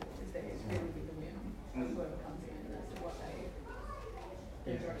festival, is that it's really big whim of whoever comes in as to what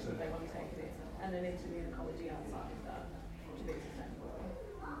the direction they want to take it in. And there needs to be an ecology outside of that to be sustainable.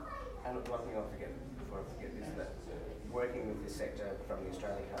 And one thing I'll forget before I forget is that working with this sector from the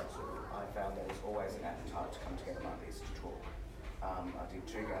Australian Council, I found there was always an appetite to come together like this to talk. I did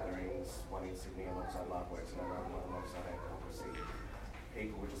 2 gatherings, one in Sydney alongside LiveWorks and another one alongside Advocacy.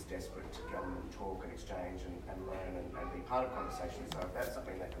 People were just desperate to come and talk and exchange and learn and be part of conversations. So if that's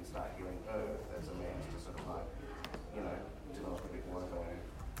something that can start here in Perth as a means to sort of like, you know, develop a bit more of a,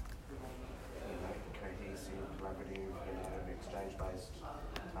 you know, cohesive, collaborative, you know, exchange-based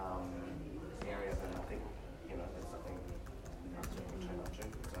area, then I think, you know, that's something that will turn up to.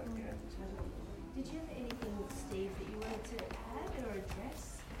 So, yeah. Did you have anything, Steve, that you wanted to add or address?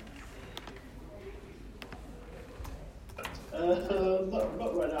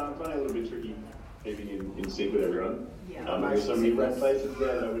 Not right now. I'm finding it a little bit tricky keeping in sync with everyone. Yeah. There's so many red places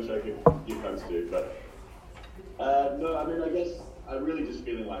there that I wish I could give thanks to. But no, I mean, I guess I'm really just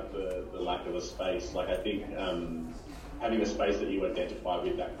feeling like the lack of a space. Like I think having a space that you identify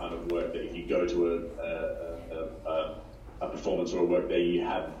with that kind of work, that if you go to a performance or a work there, you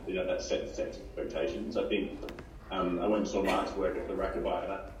have, you know, that set expectations. I think I went and saw Mark's work at the Rakabite,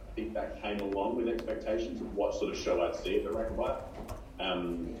 and I think that came along with expectations of what sort of show I'd see at the Rakabite.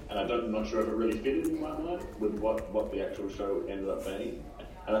 And I'm not sure if it really fitted in my mind with what the actual show ended up being.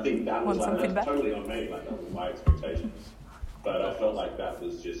 And I think that was that's totally on me, like that was my expectations. But I felt like that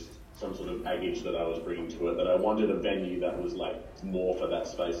was just some sort of baggage that I was bringing to it, that I wanted a venue that was like more for that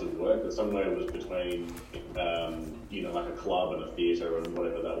space of work, that somewhere was between, you know, like a club and a theatre and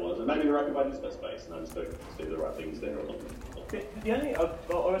whatever that was. And maybe the Rakabite is that space, and I just don't see the right things there or something. The only,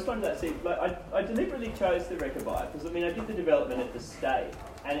 I'll respond to that, Steve. Like, I deliberately chose the Rakabite because, I mean, I did the development at the State,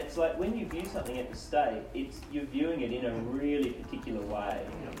 and it's like when you view something at the State, you're viewing it in a really particular way,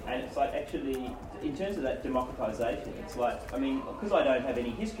 and it's like actually, in terms of that democratisation, it's like, I mean, because I don't have any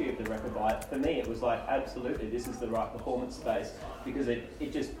history of the Rakabite, for me it was like, absolutely, this is the right performance space, because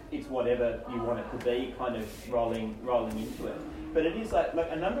it's whatever you want it to be, kind of rolling into it. But it is like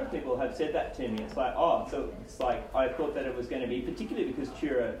a number of people have said that to me. It's like, oh, so it's like I thought that it was going to be, particularly because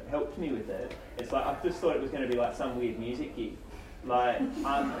Tura helped me with it. It's like I just thought it was going to be like some weird music gig, like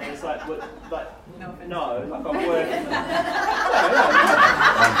and it's like what, like no, like I'm working.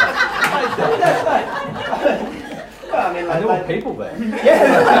 Well, I mean, like, there were people there.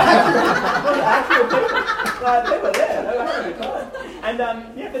 Yeah, well, actual people. Like they were there. They were having a good time. And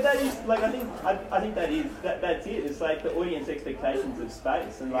yeah, but that is like I think that's it. It's like the audience expectations of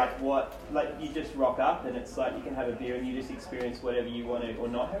space, and like what, like you just rock up and it's like you can have a beer and you just experience whatever you want to, or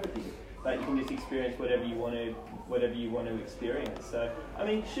not have a beer. Like you can just experience whatever you want to experience. So I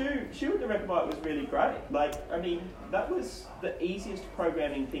mean, Shoe at the Rakabite was really great. Like I mean, that was the easiest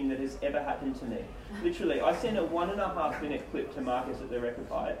programming thing that has ever happened to me. Literally, I sent a 1.5 minute clip to Marcus at the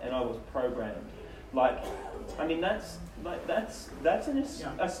Rakabite, and I was programmed. Like, I mean, that's an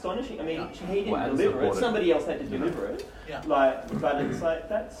astonishing. I mean, he didn't Well, and deliver it; supported. somebody else had to deliver it. Yeah. Like, but it's like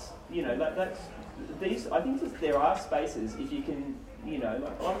that's these. I think there are spaces if you can.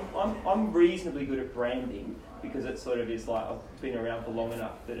 I'm reasonably good at branding because it sort of is like I've been around for long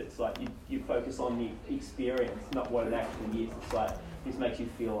enough that it's like you focus on the experience, not what it actually is. It's like this makes you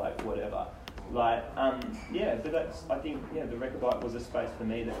feel like whatever. Like, but I think the Record Bite was a space for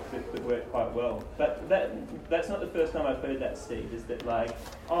me that worked quite well. But that's not the first time I've heard that, Steve, is that like,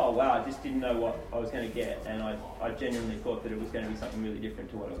 oh wow, I just didn't know what I was going to get, and I genuinely thought that it was going to be something really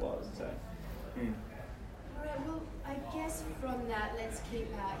different to what it was, so. Alright, well, I guess from that, let's keep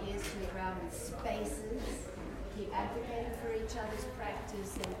our ears to the ground with spaces, keep advocating for each other's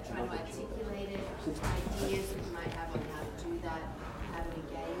practice and trying to articulate it, ideas that we might have on how to do that, how to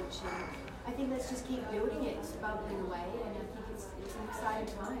engage, and I think let's just keep building it, it's bubbling away, and I think it's an exciting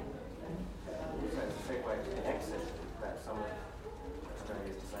time. So it's a segue to the next session that some of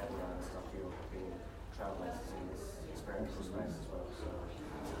Australia's disabled artists I feel have been trailblazers in this experiential space as well. So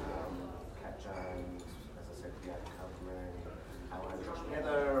Kat Jones, as I said, Bianca Coverman, Alan and Josh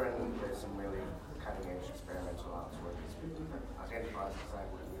Nether, and there's some really cutting edge experimental arts work that identifies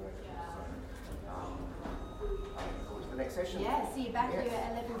disabled in New England. So I'm looking forward to the next session. Yeah, see you back here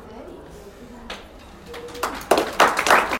at 11:30.